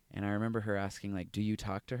 And I remember her asking, like, do you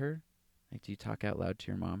talk to her? Like, do you talk out loud to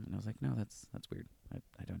your mom? And I was like, no, that's weird.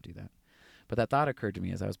 I don't do that. But that thought occurred to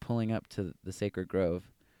me as I was pulling up to the Sacred Grove.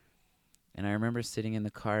 And I remember sitting in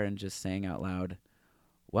the car and just saying out loud,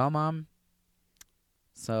 well, Mom,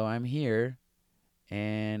 so I'm here.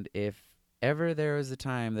 And if ever there was a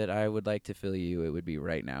time that I would like to feel you, it would be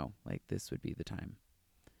right now. Like, this would be the time.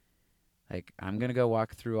 Like, I'm going to go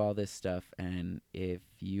walk through all this stuff, and if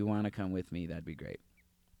you want to come with me, that'd be great.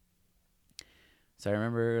 So I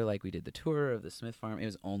remember, like, we did the tour of the Smith Farm. It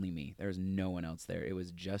was only me. There was no one else there. It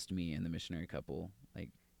was just me and the missionary couple, like,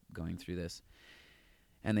 going through this.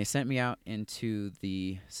 And they sent me out into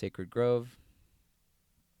the Sacred Grove,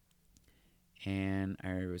 and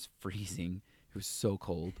I was freezing. It was so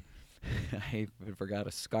cold. I forgot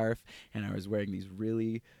a scarf, and I was wearing these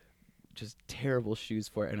really just terrible shoes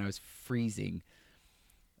for it, and I was freezing.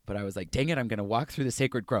 But I was like, dang it, I'm going to walk through the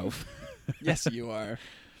Sacred Grove. Yes, you are.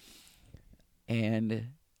 And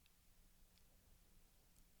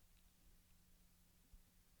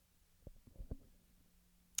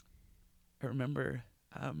I remember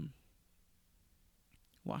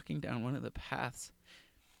walking down one of the paths,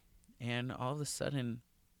 and all of a sudden,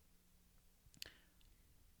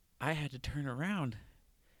 I had to turn around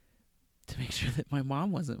to make sure that my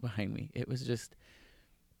mom wasn't behind me. It was just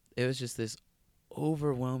this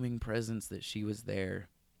overwhelming presence that she was there.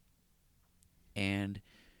 And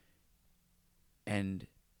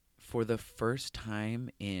for the first time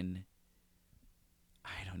in,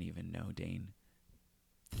 I don't even know, Dane,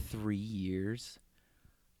 3 years,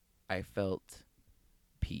 I felt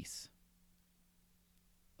peace.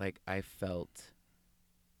 Like, I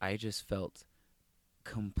just felt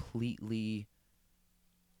completely,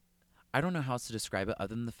 I don't know how else to describe it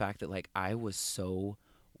other than the fact that, like, I was so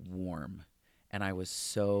warm and I was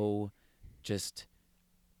so just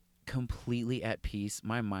completely at peace.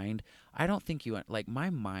 My mind, I don't think my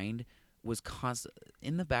mind was constant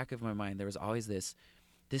in the back of my mind. There was always this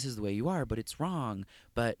is the way you are, but it's wrong.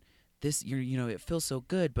 But this, it feels so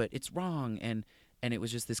good, but it's wrong. And it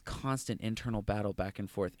was just this constant internal battle back and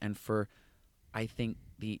forth. And I think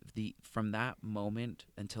from that moment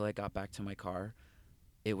until I got back to my car,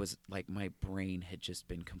 it was like my brain had just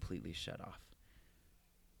been completely shut off.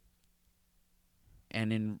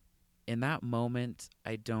 And in that moment,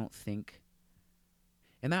 I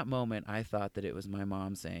thought that it was my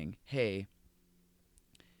mom saying, "Hey,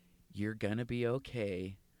 you're going to be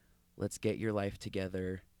okay. Let's get your life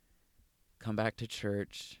together. Come back to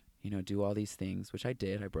church, do all these things," which I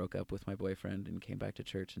did. I broke up with my boyfriend and came back to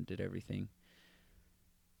church and did everything.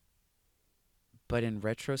 But in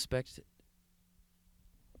retrospect,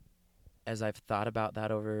 as I've thought about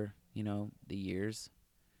that over, the years,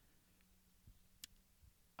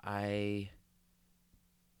 I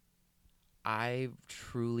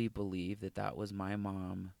truly believe that that was my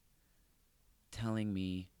mom telling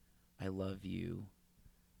me, "I love you.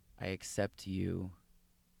 I accept you.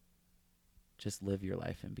 Just live your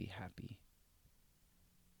life and be happy."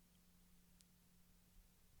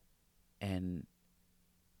 And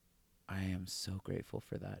I am so grateful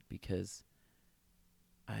for that, because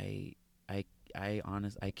I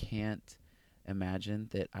can't imagine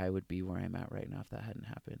that I would be where I'm at right now if that hadn't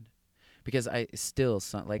happened. Because I still,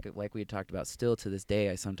 like we had talked about, still to this day,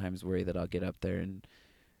 I sometimes worry that I'll get up there and,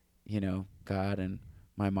 God and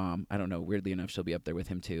my mom, I don't know, weirdly enough, she'll be up there with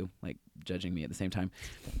him too, like judging me at the same time.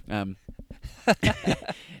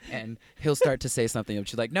 And he'll start to say something, and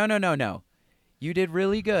she's like, no. You did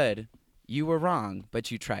really good. You were wrong,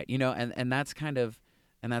 but you tried, and that's kind of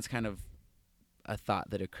a thought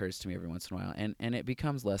that occurs to me every once in a while. And it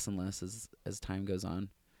becomes less and less as time goes on.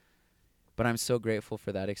 But I'm so grateful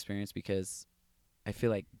for that experience, because I feel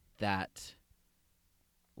like that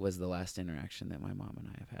was the last interaction that my mom and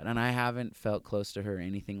I have had. And I haven't felt close to her or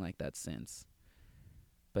anything like that since.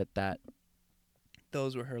 But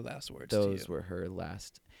those were her last words to you. Those were her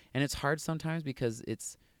last. And it's hard sometimes, because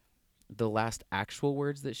it's the last actual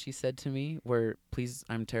words that she said to me were, "Please,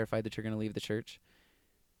 I'm terrified that you're going to leave the church."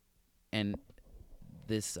 And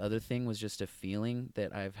this other thing was just a feeling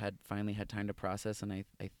that I've finally had time to process, and I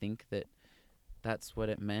think that that's what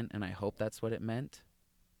it meant, and I hope that's what it meant.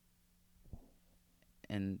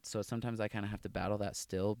 And so sometimes I kind of have to battle that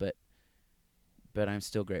still, but I'm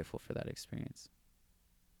still grateful for that experience.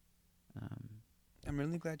 I'm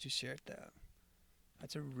really glad you shared that.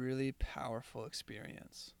 That's a really powerful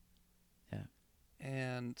experience. Yeah.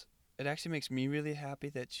 And it actually makes me really happy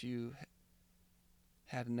that you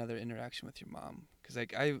had another interaction with your mom, because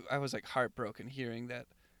I was like heartbroken hearing that,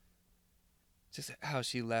 just how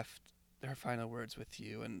she left her final words with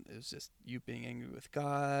you, and it was just you being angry with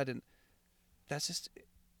God, and that's just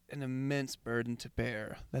an immense burden to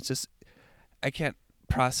bear. That's just, I can't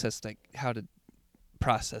process how to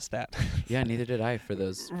process that. Yeah, neither did I for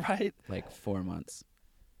those right 4 months.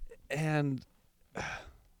 And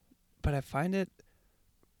but I find it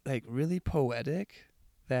really poetic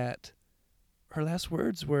that her last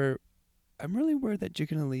words were, "I'm really worried that you're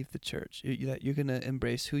going to leave the church, that you're going to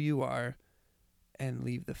embrace who you are and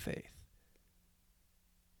leave the faith."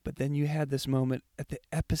 But then you had this moment at the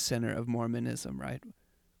epicenter of Mormonism, right?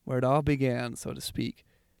 Where it all began, so to speak.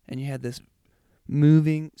 And you had this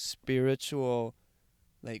moving, spiritual,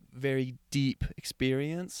 very deep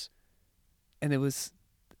experience. And it was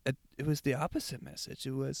the opposite message.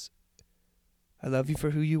 It was, "I love you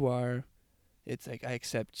for who you are. It's I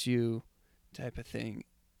accept you," type of thing.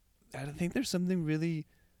 I don't think there's something really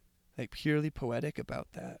purely poetic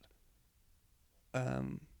about that.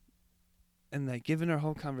 And given our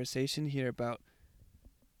whole conversation here about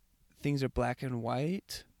things are black and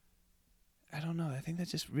white, I don't know. I think that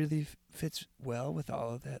just really fits well with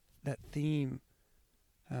all of that theme.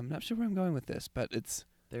 I'm not sure where I'm going with this, but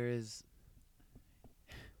there is,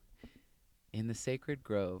 in the Sacred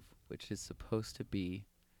Grove, which is supposed to be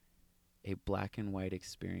a black and white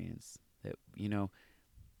experience, that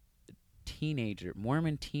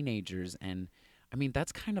Mormon teenagers, and I mean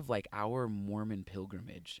that's kind of like our Mormon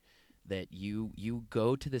pilgrimage, that you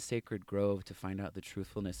go to the Sacred Grove to find out the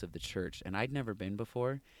truthfulness of the church. And I'd never been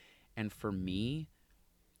before, and for me,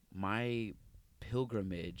 my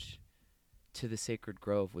pilgrimage to the Sacred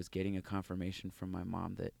Grove was getting a confirmation from my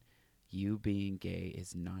mom that you being gay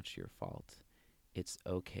is not your fault. It's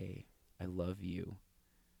okay. I love you.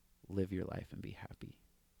 Live your life and be happy.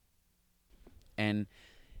 And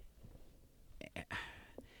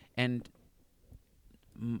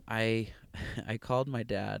I called my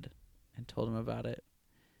dad and told him about it.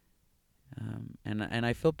 And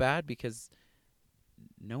I feel bad, because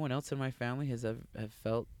no one else in my family have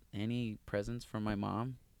felt any presence from my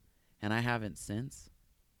mom, and I haven't since.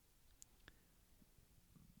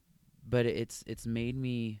 But it's made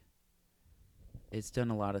me, it's done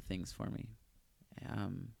a lot of things for me.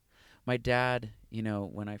 My dad,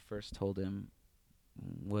 when I first told him,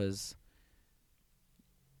 was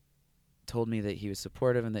told me that he was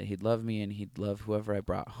supportive and that he'd love me and he'd love whoever I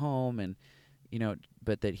brought home, and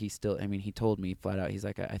but that he still, I mean, he told me flat out, he's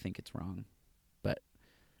like, I think it's wrong.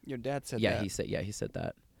 Your dad said Yeah, that. he said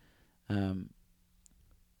that.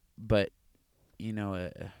 But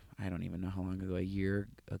I don't even know how long ago, a year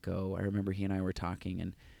ago, I remember he and I were talking,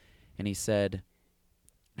 and he said,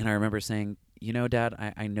 and I remember saying,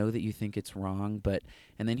 Dad, I know that you think it's wrong, but,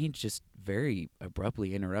 and then he just very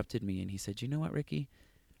abruptly interrupted me, and he said, you know what, Ricky?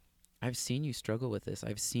 I've seen you struggle with this.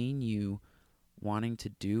 I've seen you wanting to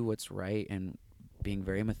do what's right and being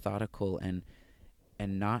very methodical and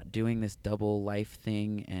not doing this double life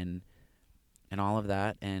thing and all of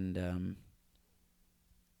that, and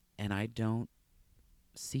I don't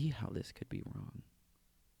see how this could be wrong.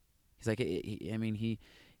 He's like,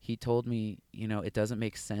 he told me, it doesn't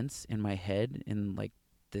make sense in my head in like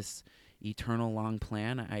this eternal long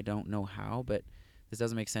plan. I don't know how, but this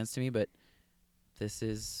doesn't make sense to me, but this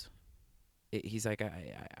is it. He's like,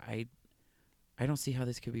 I don't see how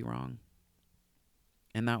this could be wrong.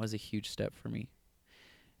 And that was a huge step for me.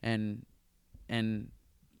 And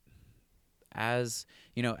as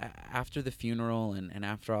after the funeral and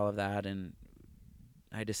after all of that, and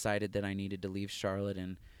I decided that I needed to leave Charlotte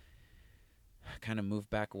and kind of move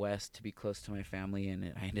back west to be close to my family,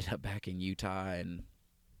 and I ended up back in Utah and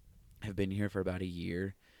have been here for about a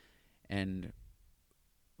year, and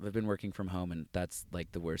I've been working from home, and that's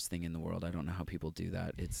like the worst thing in the world. I don't know how people do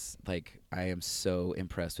that. It's like, I am so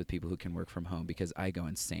impressed with people who can work from home, because I go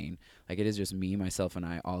insane. Like, it is just me, myself, and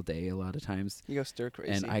I all day a lot of times. You go stir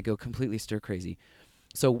crazy. And I go completely stir crazy.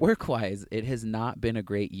 So work-wise, it has not been a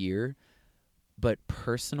great year, but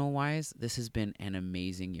personal-wise, this has been an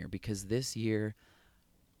amazing year, because this year,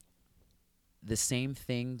 the same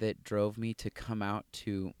thing that drove me to come out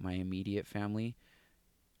to my immediate family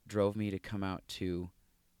drove me to come out to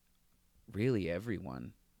really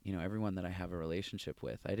everyone, everyone that I have a relationship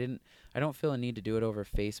with. I don't feel a need to do it over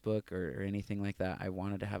Facebook or anything like that. I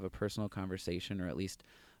wanted to have a personal conversation, or at least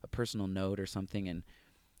a personal note or something.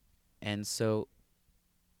 And so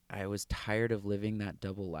I was tired of living that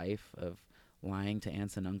double life of lying to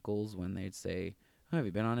aunts and uncles when they'd say, oh, have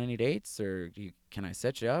you been on any dates, or can I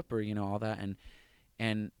set you up, or, all that.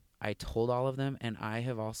 And I told all of them, and I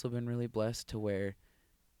have also been really blessed to where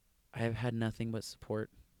I have had nothing but support.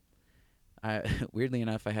 Weirdly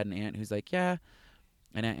enough, I had an aunt who's like, yeah,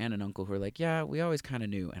 and an uncle who were like, yeah, we always kind of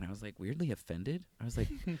knew. And I was like, weirdly offended. I was like,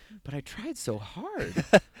 but I tried so hard.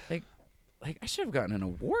 like I should have gotten an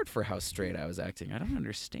award for how straight I was acting. I don't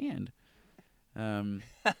understand.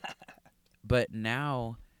 But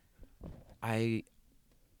now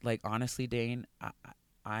honestly, Dane,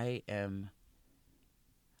 I'm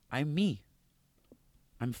me.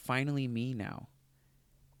 I'm finally me now.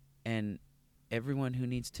 And everyone who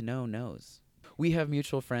needs to know knows. We have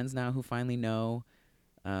mutual friends now who finally know.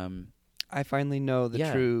 I finally know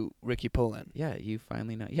the true Ricky Pullen. Yeah, you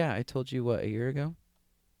finally know. Yeah, I told you, a year ago?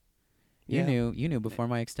 Yeah. You knew before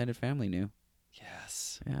my extended family knew.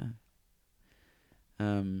 Yes. Yeah.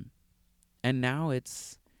 And now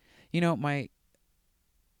it's,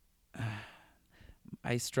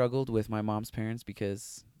 I struggled with my mom's parents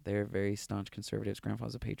because they're very staunch conservatives.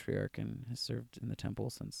 Grandpa's a patriarch and has served in the temple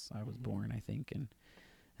since I was born, I think,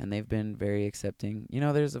 and they've been very accepting.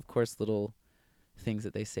 There's of course little things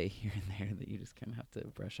that they say here and there that you just kind of have to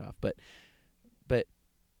brush off, but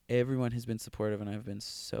everyone has been supportive, and I've been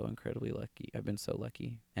so incredibly lucky. I've been so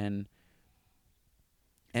lucky, and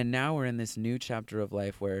now we're in this new chapter of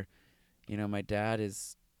life where, my dad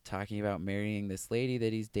is talking about marrying this lady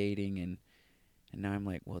that he's dating, and now I'm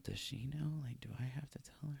like, well, does she know? Like, do I have to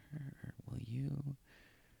tell her, or will you?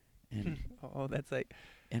 And that's like,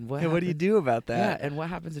 and what do you do about that? Yeah, and what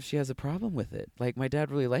happens if she has a problem with it? Like, my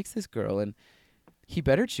dad really likes this girl, and he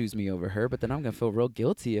better choose me over her, but then I'm gonna feel real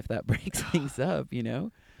guilty if that breaks things up,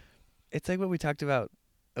 It's like what we talked about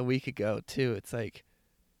a week ago too. It's like,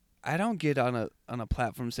 I don't get on a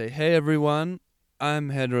platform and say, hey everyone,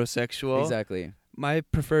 I'm heterosexual. Exactly. My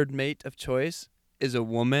preferred mate of choice is a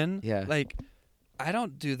woman. Yeah. Like, I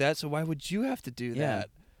don't do that, so why would you have to do that?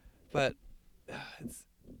 But it's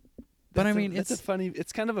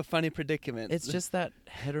kind of a funny predicament. It's just that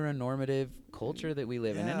heteronormative culture that we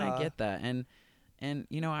live in, and I get that. And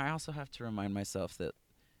I also have to remind myself that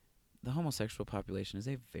the homosexual population is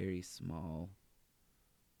a very small,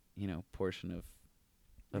 portion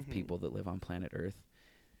of people that live on planet Earth.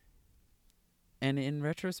 And in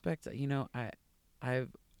retrospect, I've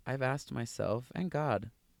asked myself and God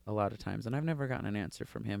a lot of times, and I've never gotten an answer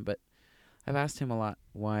from him, but I've asked him a lot,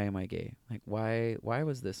 why am I gay? Like, why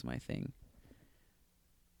was this my thing?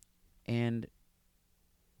 And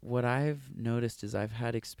what I've noticed is I've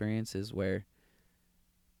had experiences where,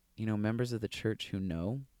 members of the church who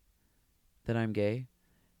know that I'm gay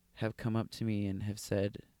have come up to me and have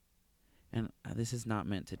said, and this is not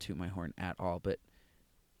meant to toot my horn at all, but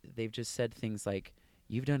they've just said things like,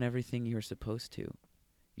 you've done everything you were supposed to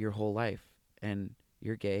your whole life, and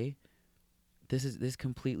you're gay. This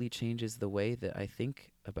completely changes the way that I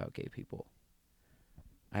think about gay people.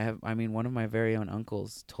 One of my very own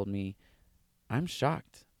uncles told me, I'm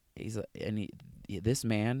shocked. This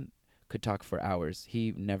man could talk for hours.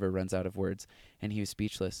 He never runs out of words, and he was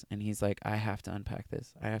speechless. And he's like, I have to unpack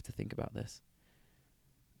this. I have to think about this.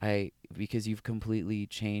 Because you've completely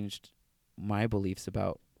changed my beliefs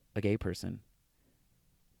about a gay person.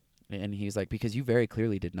 And he's like, because you very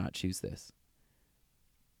clearly did not choose this.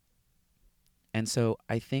 And so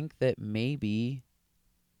I think that maybe,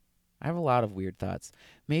 I have a lot of weird thoughts.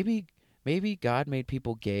 Maybe God made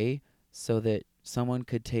people gay so that someone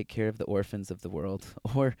could take care of the orphans of the world.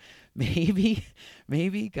 Or maybe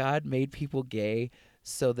God made people gay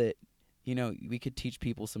so that, we could teach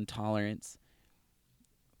people some tolerance.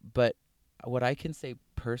 But what I can say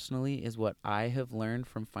personally is what I have learned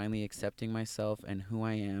from finally accepting myself and who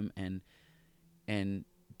I am and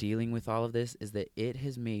dealing with all of this is that it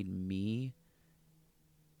has made me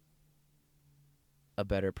a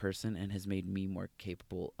better person and has made me more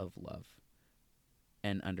capable of love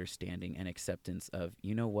and understanding and acceptance of,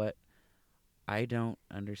 you know what, I don't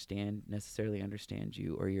necessarily understand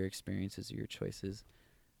you or your experiences or your choices,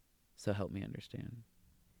 so help me understand.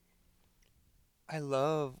 I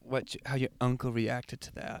love how your uncle reacted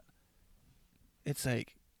to that. It's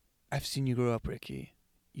like, I've seen you grow up, Ricky.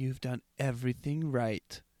 You've done everything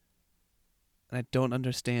right. And I don't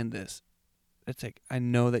understand this. It's like, I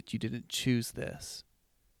know that you didn't choose this.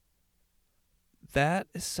 That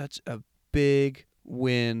is such a big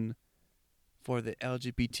win for the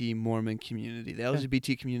LGBT Mormon community, the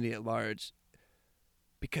LGBT community at large.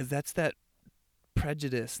 Because that's that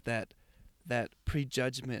prejudice, that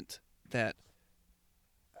prejudgment that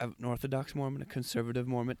an Orthodox Mormon, a conservative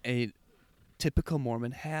Mormon, a typical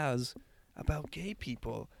Mormon has about gay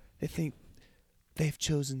people. They think they've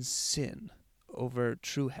chosen sin over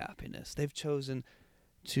true happiness. They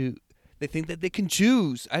think that they can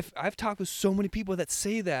choose. I've talked with so many people that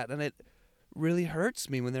say that, and it really hurts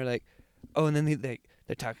me when they're like, oh, and then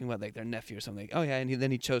they're talking about like their nephew or something. Like, oh yeah, and then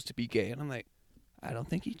he chose to be gay, and I'm like, I don't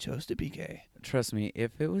think he chose to be gay. Trust me,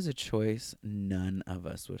 if it was a choice, none of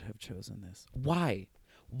us would have chosen this. Why?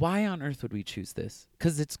 Why on earth would we choose this?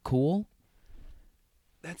 'Cause it's cool?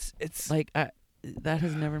 It's like, that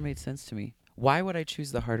has never made sense to me. Why would I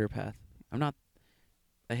choose the harder path? I'm not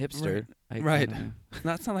a hipster. Right. It's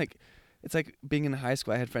not like, it's like being in high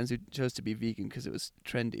school. I had friends who chose to be vegan because it was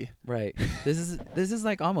trendy. Right. This is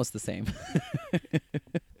like almost the same.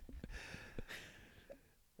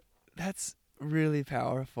 That's really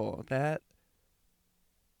powerful.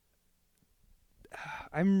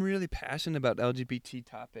 I'm really passionate about LGBT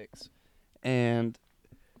topics, and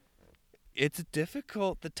it's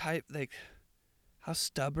difficult how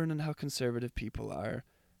stubborn and how conservative people are,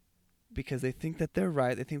 because they think that they're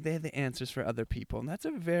right. They think they have the answers for other people, and that's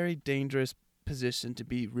a very dangerous position to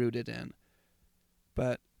be rooted in.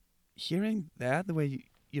 But hearing that, the way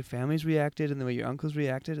your family's reacted and the way your uncles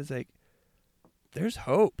reacted, is like, there's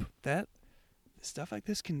hope that stuff like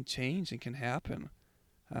this can change and can happen.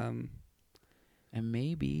 And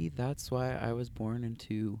maybe that's why I was born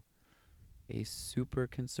into a super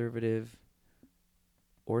conservative,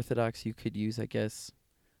 Orthodox, you could use, I guess,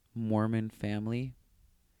 Mormon family.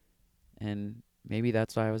 And maybe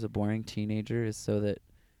that's why I was a boring teenager, is so that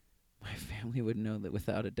my family would know that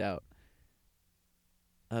without a doubt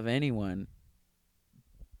of anyone,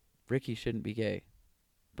 Ricky shouldn't be gay,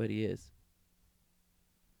 but he is.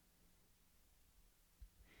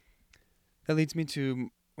 That leads me to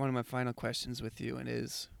one of my final questions with you, and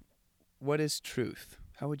is, what is truth?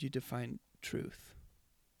 How would you define truth?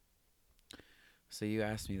 So you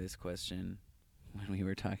asked me this question when we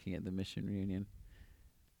were talking at the mission reunion,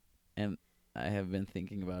 and I have been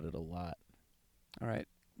thinking about it a lot. All right.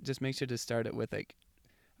 Just make sure to start it with, like,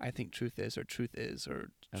 I think truth is, or truth is, or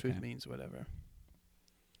truth means whatever.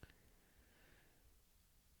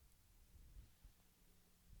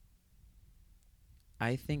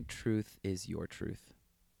 I think truth is your truth.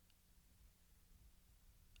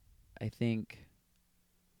 I think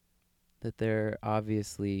that there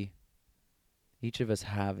obviously, each of us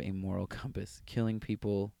have a moral compass. Killing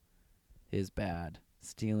people is bad.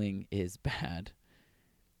 Stealing is bad.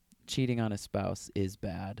 Cheating on a spouse is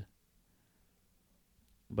bad.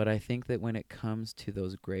 But I think that when it comes to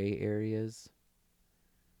those gray areas,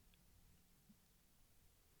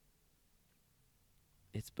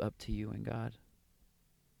 it's up to you and God.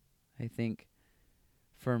 I think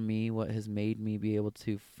for me, what has made me be able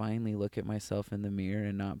to finally look at myself in the mirror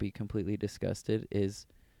and not be completely disgusted is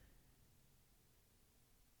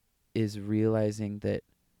realizing that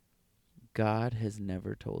God has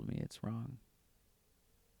never told me it's wrong.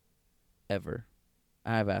 Ever.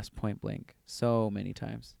 I've asked point blank so many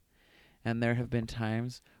times. And there have been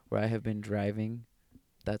times where I have been driving.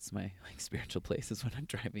 That's my spiritual place, is when I'm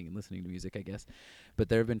driving and listening to music, I guess. But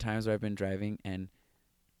there have been times where I've been driving and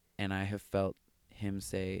I have felt him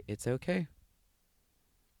say, "It's okay.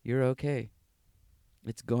 You're okay.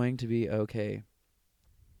 It's going to be okay."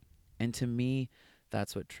 And to me,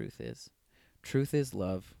 that's what truth is. Truth is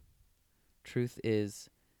love. Truth is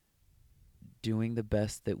doing the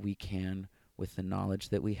best that we can with the knowledge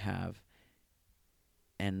that we have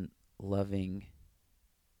and loving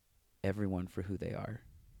everyone for who they are,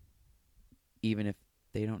 even if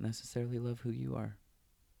they don't necessarily love who you are.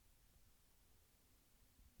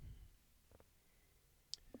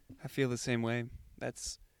 I feel the same way.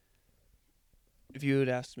 That's, if you had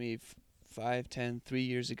asked me 5, 10, 3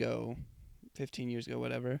 years ago, 15 years ago,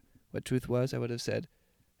 whatever, what truth was, I would have said,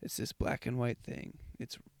 it's this black and white thing.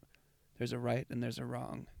 There's a right and there's a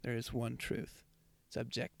wrong. There is one truth. It's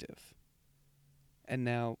objective. And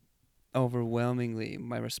now, overwhelmingly,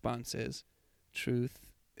 my response is, truth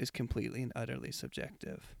is completely and utterly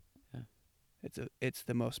subjective. Yeah. It's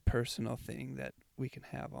the most personal thing that we can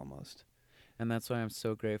have, almost. And that's why I'm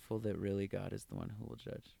so grateful that really God is the one who will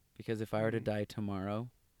judge. Because if I were to die tomorrow,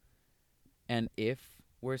 and if,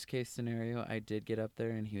 worst case scenario, I did get up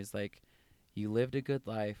there and he was like, "You lived a good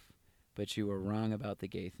life, but you were wrong about the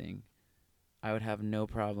gay thing," I would have no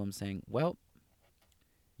problem saying, "Well,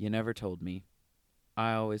 you never told me.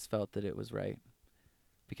 I always felt that it was right."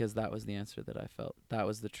 Because that was the answer that I felt. That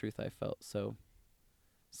was the truth I felt. So,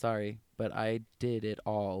 sorry, but I did it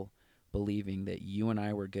all believing that you and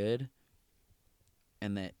I were good,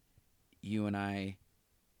 and that you and I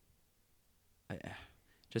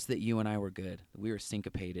just that you and I were good. That we were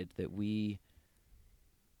syncopated. That we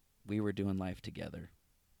were doing life together.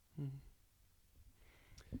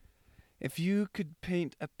 If you could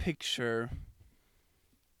paint a picture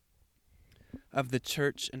of the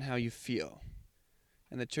church and how you feel,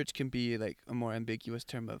 and the church can be like a more ambiguous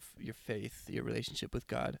term of your faith, your relationship with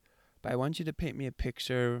God, but I want you to paint me a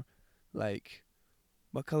picture like,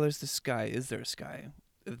 what color is the sky? Is there a sky?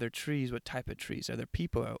 Are there trees? What type of trees? Are there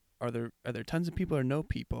people? Are there tons of people or no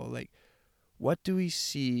people? Like, what do we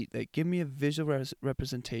see? Like, give me a visual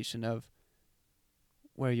representation of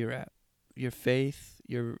where you're at, your faith,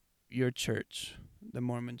 your church, the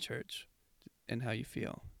Mormon church, and how you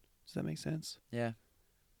feel. Does that make sense? Yeah.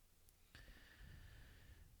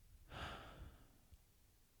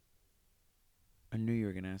 I knew you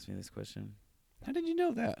were going to ask me this question. How did you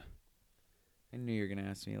know that? I knew you were going to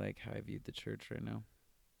ask me like how I viewed the church right now.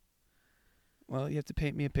 Well, you have to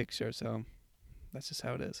paint me a picture, so that's just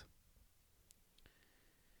how it is.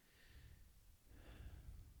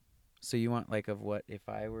 So you want like of what if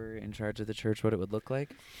I were in charge of the church, what it would look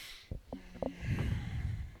like?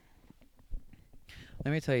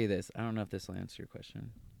 Let me tell you this. I don't know if this will answer your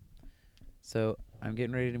question. So I'm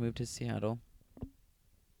getting ready to move to Seattle,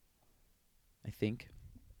 I think.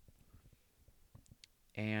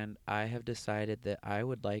 And I have decided that I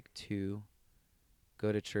would like to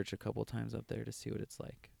go to church a couple times up there to see what it's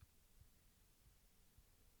like.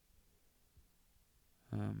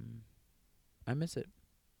 I miss it.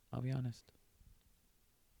 I'll be honest.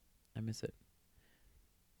 I miss it.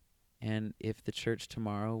 And if the church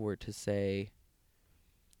tomorrow were to say,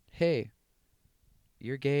 "Hey,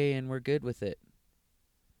 you're gay and we're good with it,"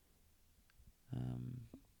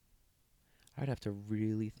 I'd have to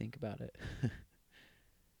really think about it.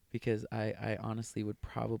 Because I honestly would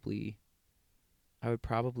probably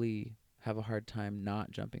have a hard time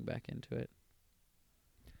not jumping back into it.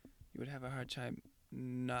 You would have a hard time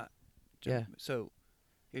not Yeah. So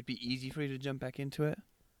it'd be easy for you to jump back into it?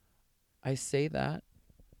 I say that,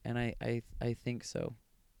 and I think so.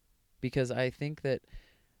 Because I think that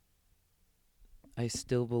I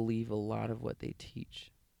still believe a lot of what they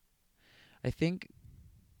teach. I think...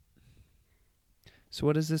 So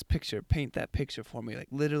what is this picture? Paint that picture for me. Like,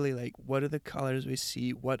 literally, like, what are the colors we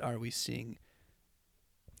see? What are we seeing?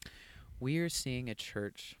 We are seeing a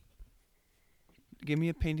church. Give me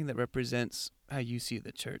a painting that represents how you see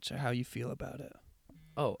the church or how you feel about it.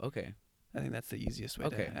 Oh, okay. I think that's the easiest way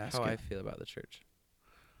Okay, to ask how it. I feel about the church.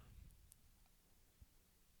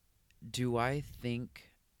 Do I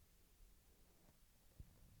think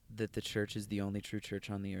that the church is the only true church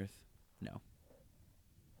on the earth? No.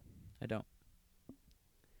 I don't.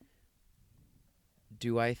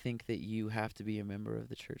 Do I think that you have to be a member of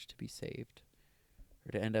the church to be saved,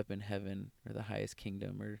 or to end up in heaven or the highest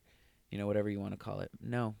kingdom, or whatever you want to call it?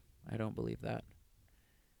 No, I don't believe that.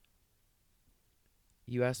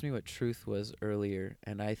 You asked me what truth was earlier,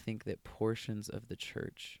 and I think that portions of the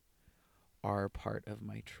church are part of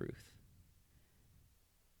my truth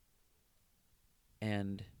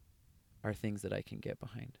and are things that I can get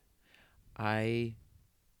behind. I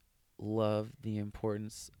love the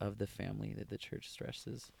importance of the family that the church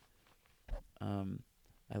stresses.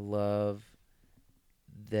 I love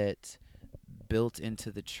that built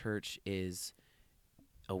into the church is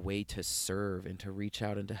a way to serve and to reach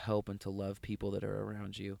out and to help and to love people that are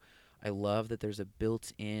around you. I love that there's a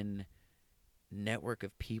built-in network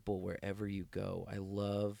of people wherever you go. I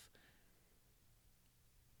love,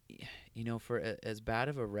 for as bad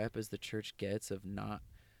of a rep as the church gets of not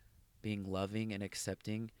being loving and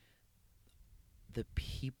accepting, the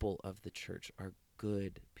people of the church are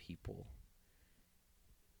good people.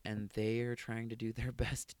 And they are trying to do their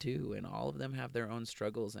best too. And all of them have their own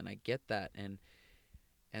struggles. And I get that.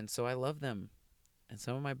 And so I love them. And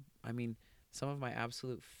some of my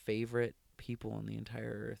absolute favorite people on the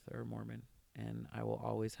entire earth are Mormon. And I will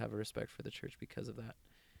always have a respect for the church because of that.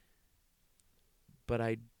 But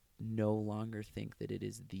I no longer think that it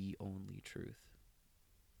is the only truth.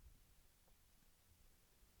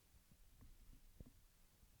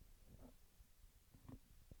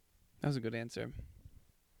 That was a good answer.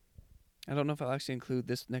 I don't know if I'll actually include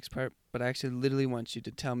this next part, but I actually literally want you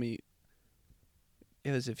to tell me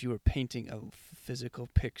as if you were painting a physical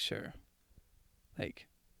picture. Like,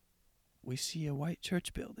 we see a white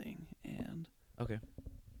church building, and Okay.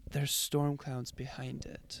 there's storm clouds behind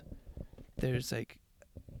it. There's like,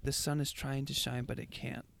 the sun is trying to shine, but it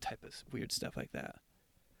can't, type of weird stuff like that.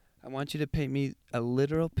 I want you to paint me a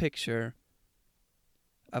literal picture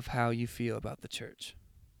of how you feel about the church.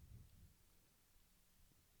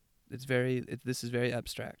 This is very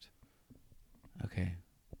abstract. Okay.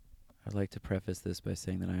 I'd like to preface this by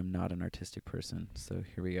saying that I am not an artistic person. So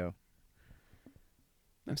here we go.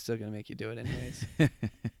 I'm still going to make you do it anyways.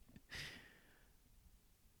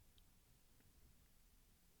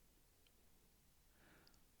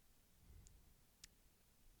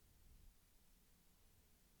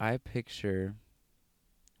 I picture,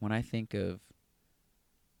 when I think of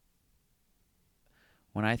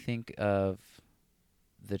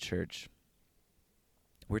the church,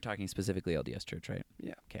 we're talking specifically LDS Church, right?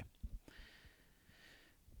 Yeah. Okay.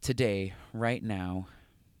 Today, right now,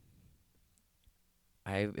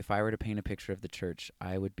 if I were to paint a picture of the church,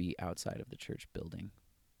 I would be outside of the church building.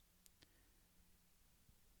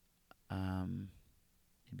 It'd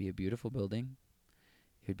be a beautiful building.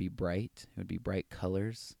 It would be bright. It would be bright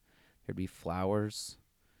colors. There'd be flowers.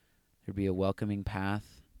 There'd be a welcoming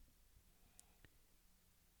path.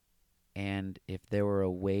 And if there were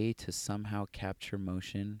a way to somehow capture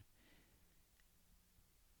motion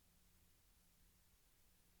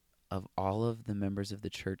of all of the members of the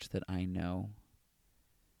church that I know,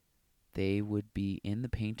 they would be in the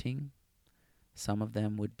painting. Some of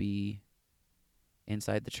them would be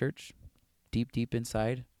inside the church, deep, deep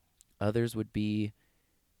inside. Others would be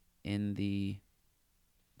in the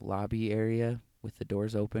lobby area with the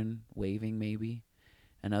doors open, waving maybe.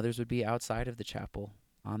 And others would be outside of the chapel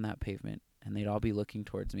on that pavement. And they'd all be looking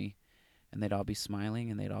towards me. And they'd all be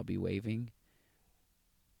smiling and they'd all be waving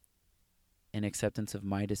in acceptance of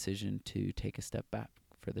my decision to take a step back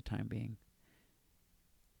for the time being.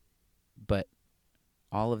 But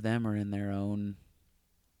all of them are in their own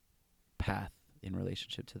path in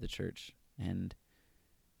relationship to the church. And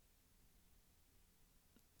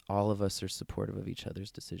all of us are supportive of each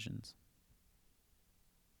other's decisions.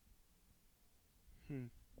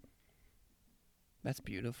 That's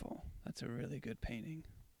beautiful. That's a really good painting.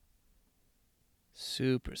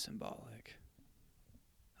 Super symbolic.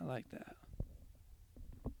 I like that.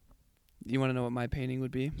 You want to know what my painting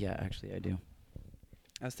would be? Yeah, actually, I do.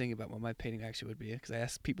 I was thinking about what my painting actually would be because I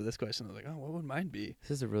asked people this question. I was like, oh, what would mine be?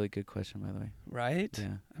 This is a really good question, by the way. Right?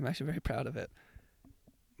 Yeah. I'm actually very proud of it.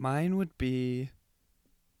 Mine would be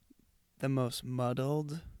the most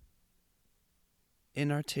muddled,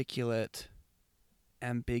 inarticulate,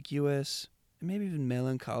 ambiguous, and maybe even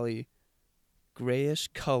melancholy grayish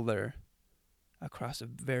color across a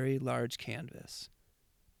very large canvas.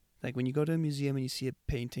 Like when you go to a museum and you see a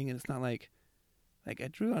painting and it's not like I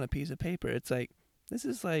drew on a piece of paper. It's like, this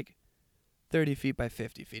is like 30 feet by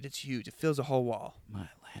 50 feet. It's huge. It fills a whole wall. My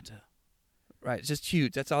Atlanta. Right. It's just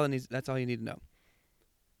huge. That's all it needs. That's all you need to know.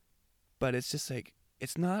 But it's just like,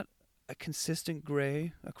 it's not a consistent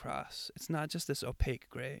gray across. It's not just this opaque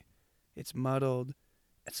gray. It's muddled.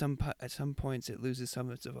 at some points it loses some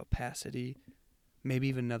of its opacity. Maybe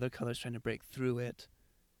even another color's trying to break through it.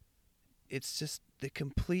 It's just the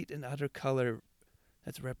complete and utter color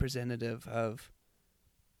that's representative of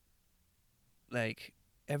like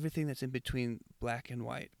everything that's in between black and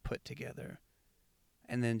white put together.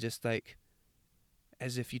 And then just like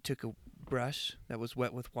as if you took a brush that was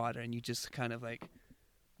wet with water and you just kind of like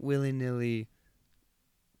willy-nilly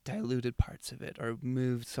diluted parts of it or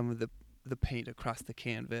moved some of the paint across the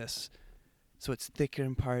canvas. So it's thicker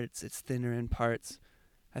in parts, it's thinner in parts.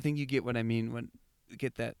 I think you get what I mean when you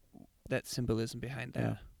get that symbolism behind that.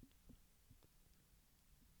 Yeah.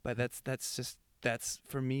 But that's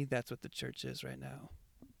for me, that's what the church is right now.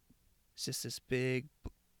 It's just this big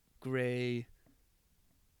gray,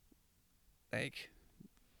 like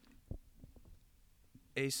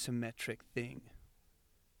asymmetric thing.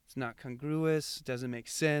 It's not congruous, doesn't make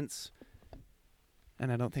sense,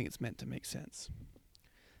 and I don't think it's meant to make sense.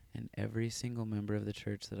 And every single member of the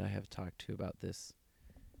church that I have talked to about this,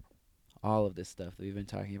 all of this stuff that we've been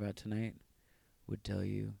talking about tonight, would tell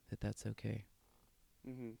you that that's okay.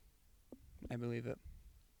 Mm-hmm. I believe it.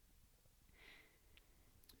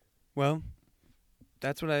 Well,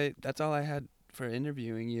 that's all I had for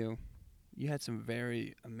interviewing you. You had some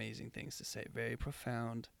very amazing things to say, very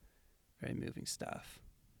profound, very moving stuff.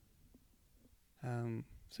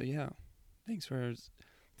 So yeah, thanks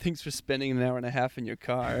for spending an hour and a half in your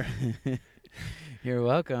car. You're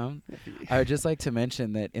welcome. I would just like to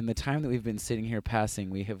mention that in the time that we've been sitting here passing,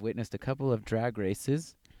 we have witnessed a couple of drag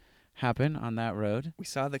races happen on that road. We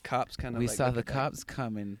saw the cops kind of. We like saw look the at that, cops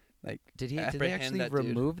come and like did they apprehend actually that dude.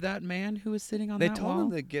 remove that man who was sitting on They that told wall?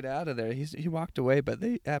 him to get out of there. He walked away, but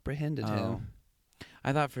they apprehended Oh. him.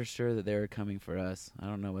 I thought for sure that they were coming for us. I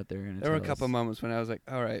don't know what they were going to tell There us. were a couple moments when I was like,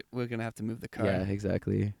 "All right, we're gonna have to move the car." Yeah,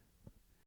 exactly.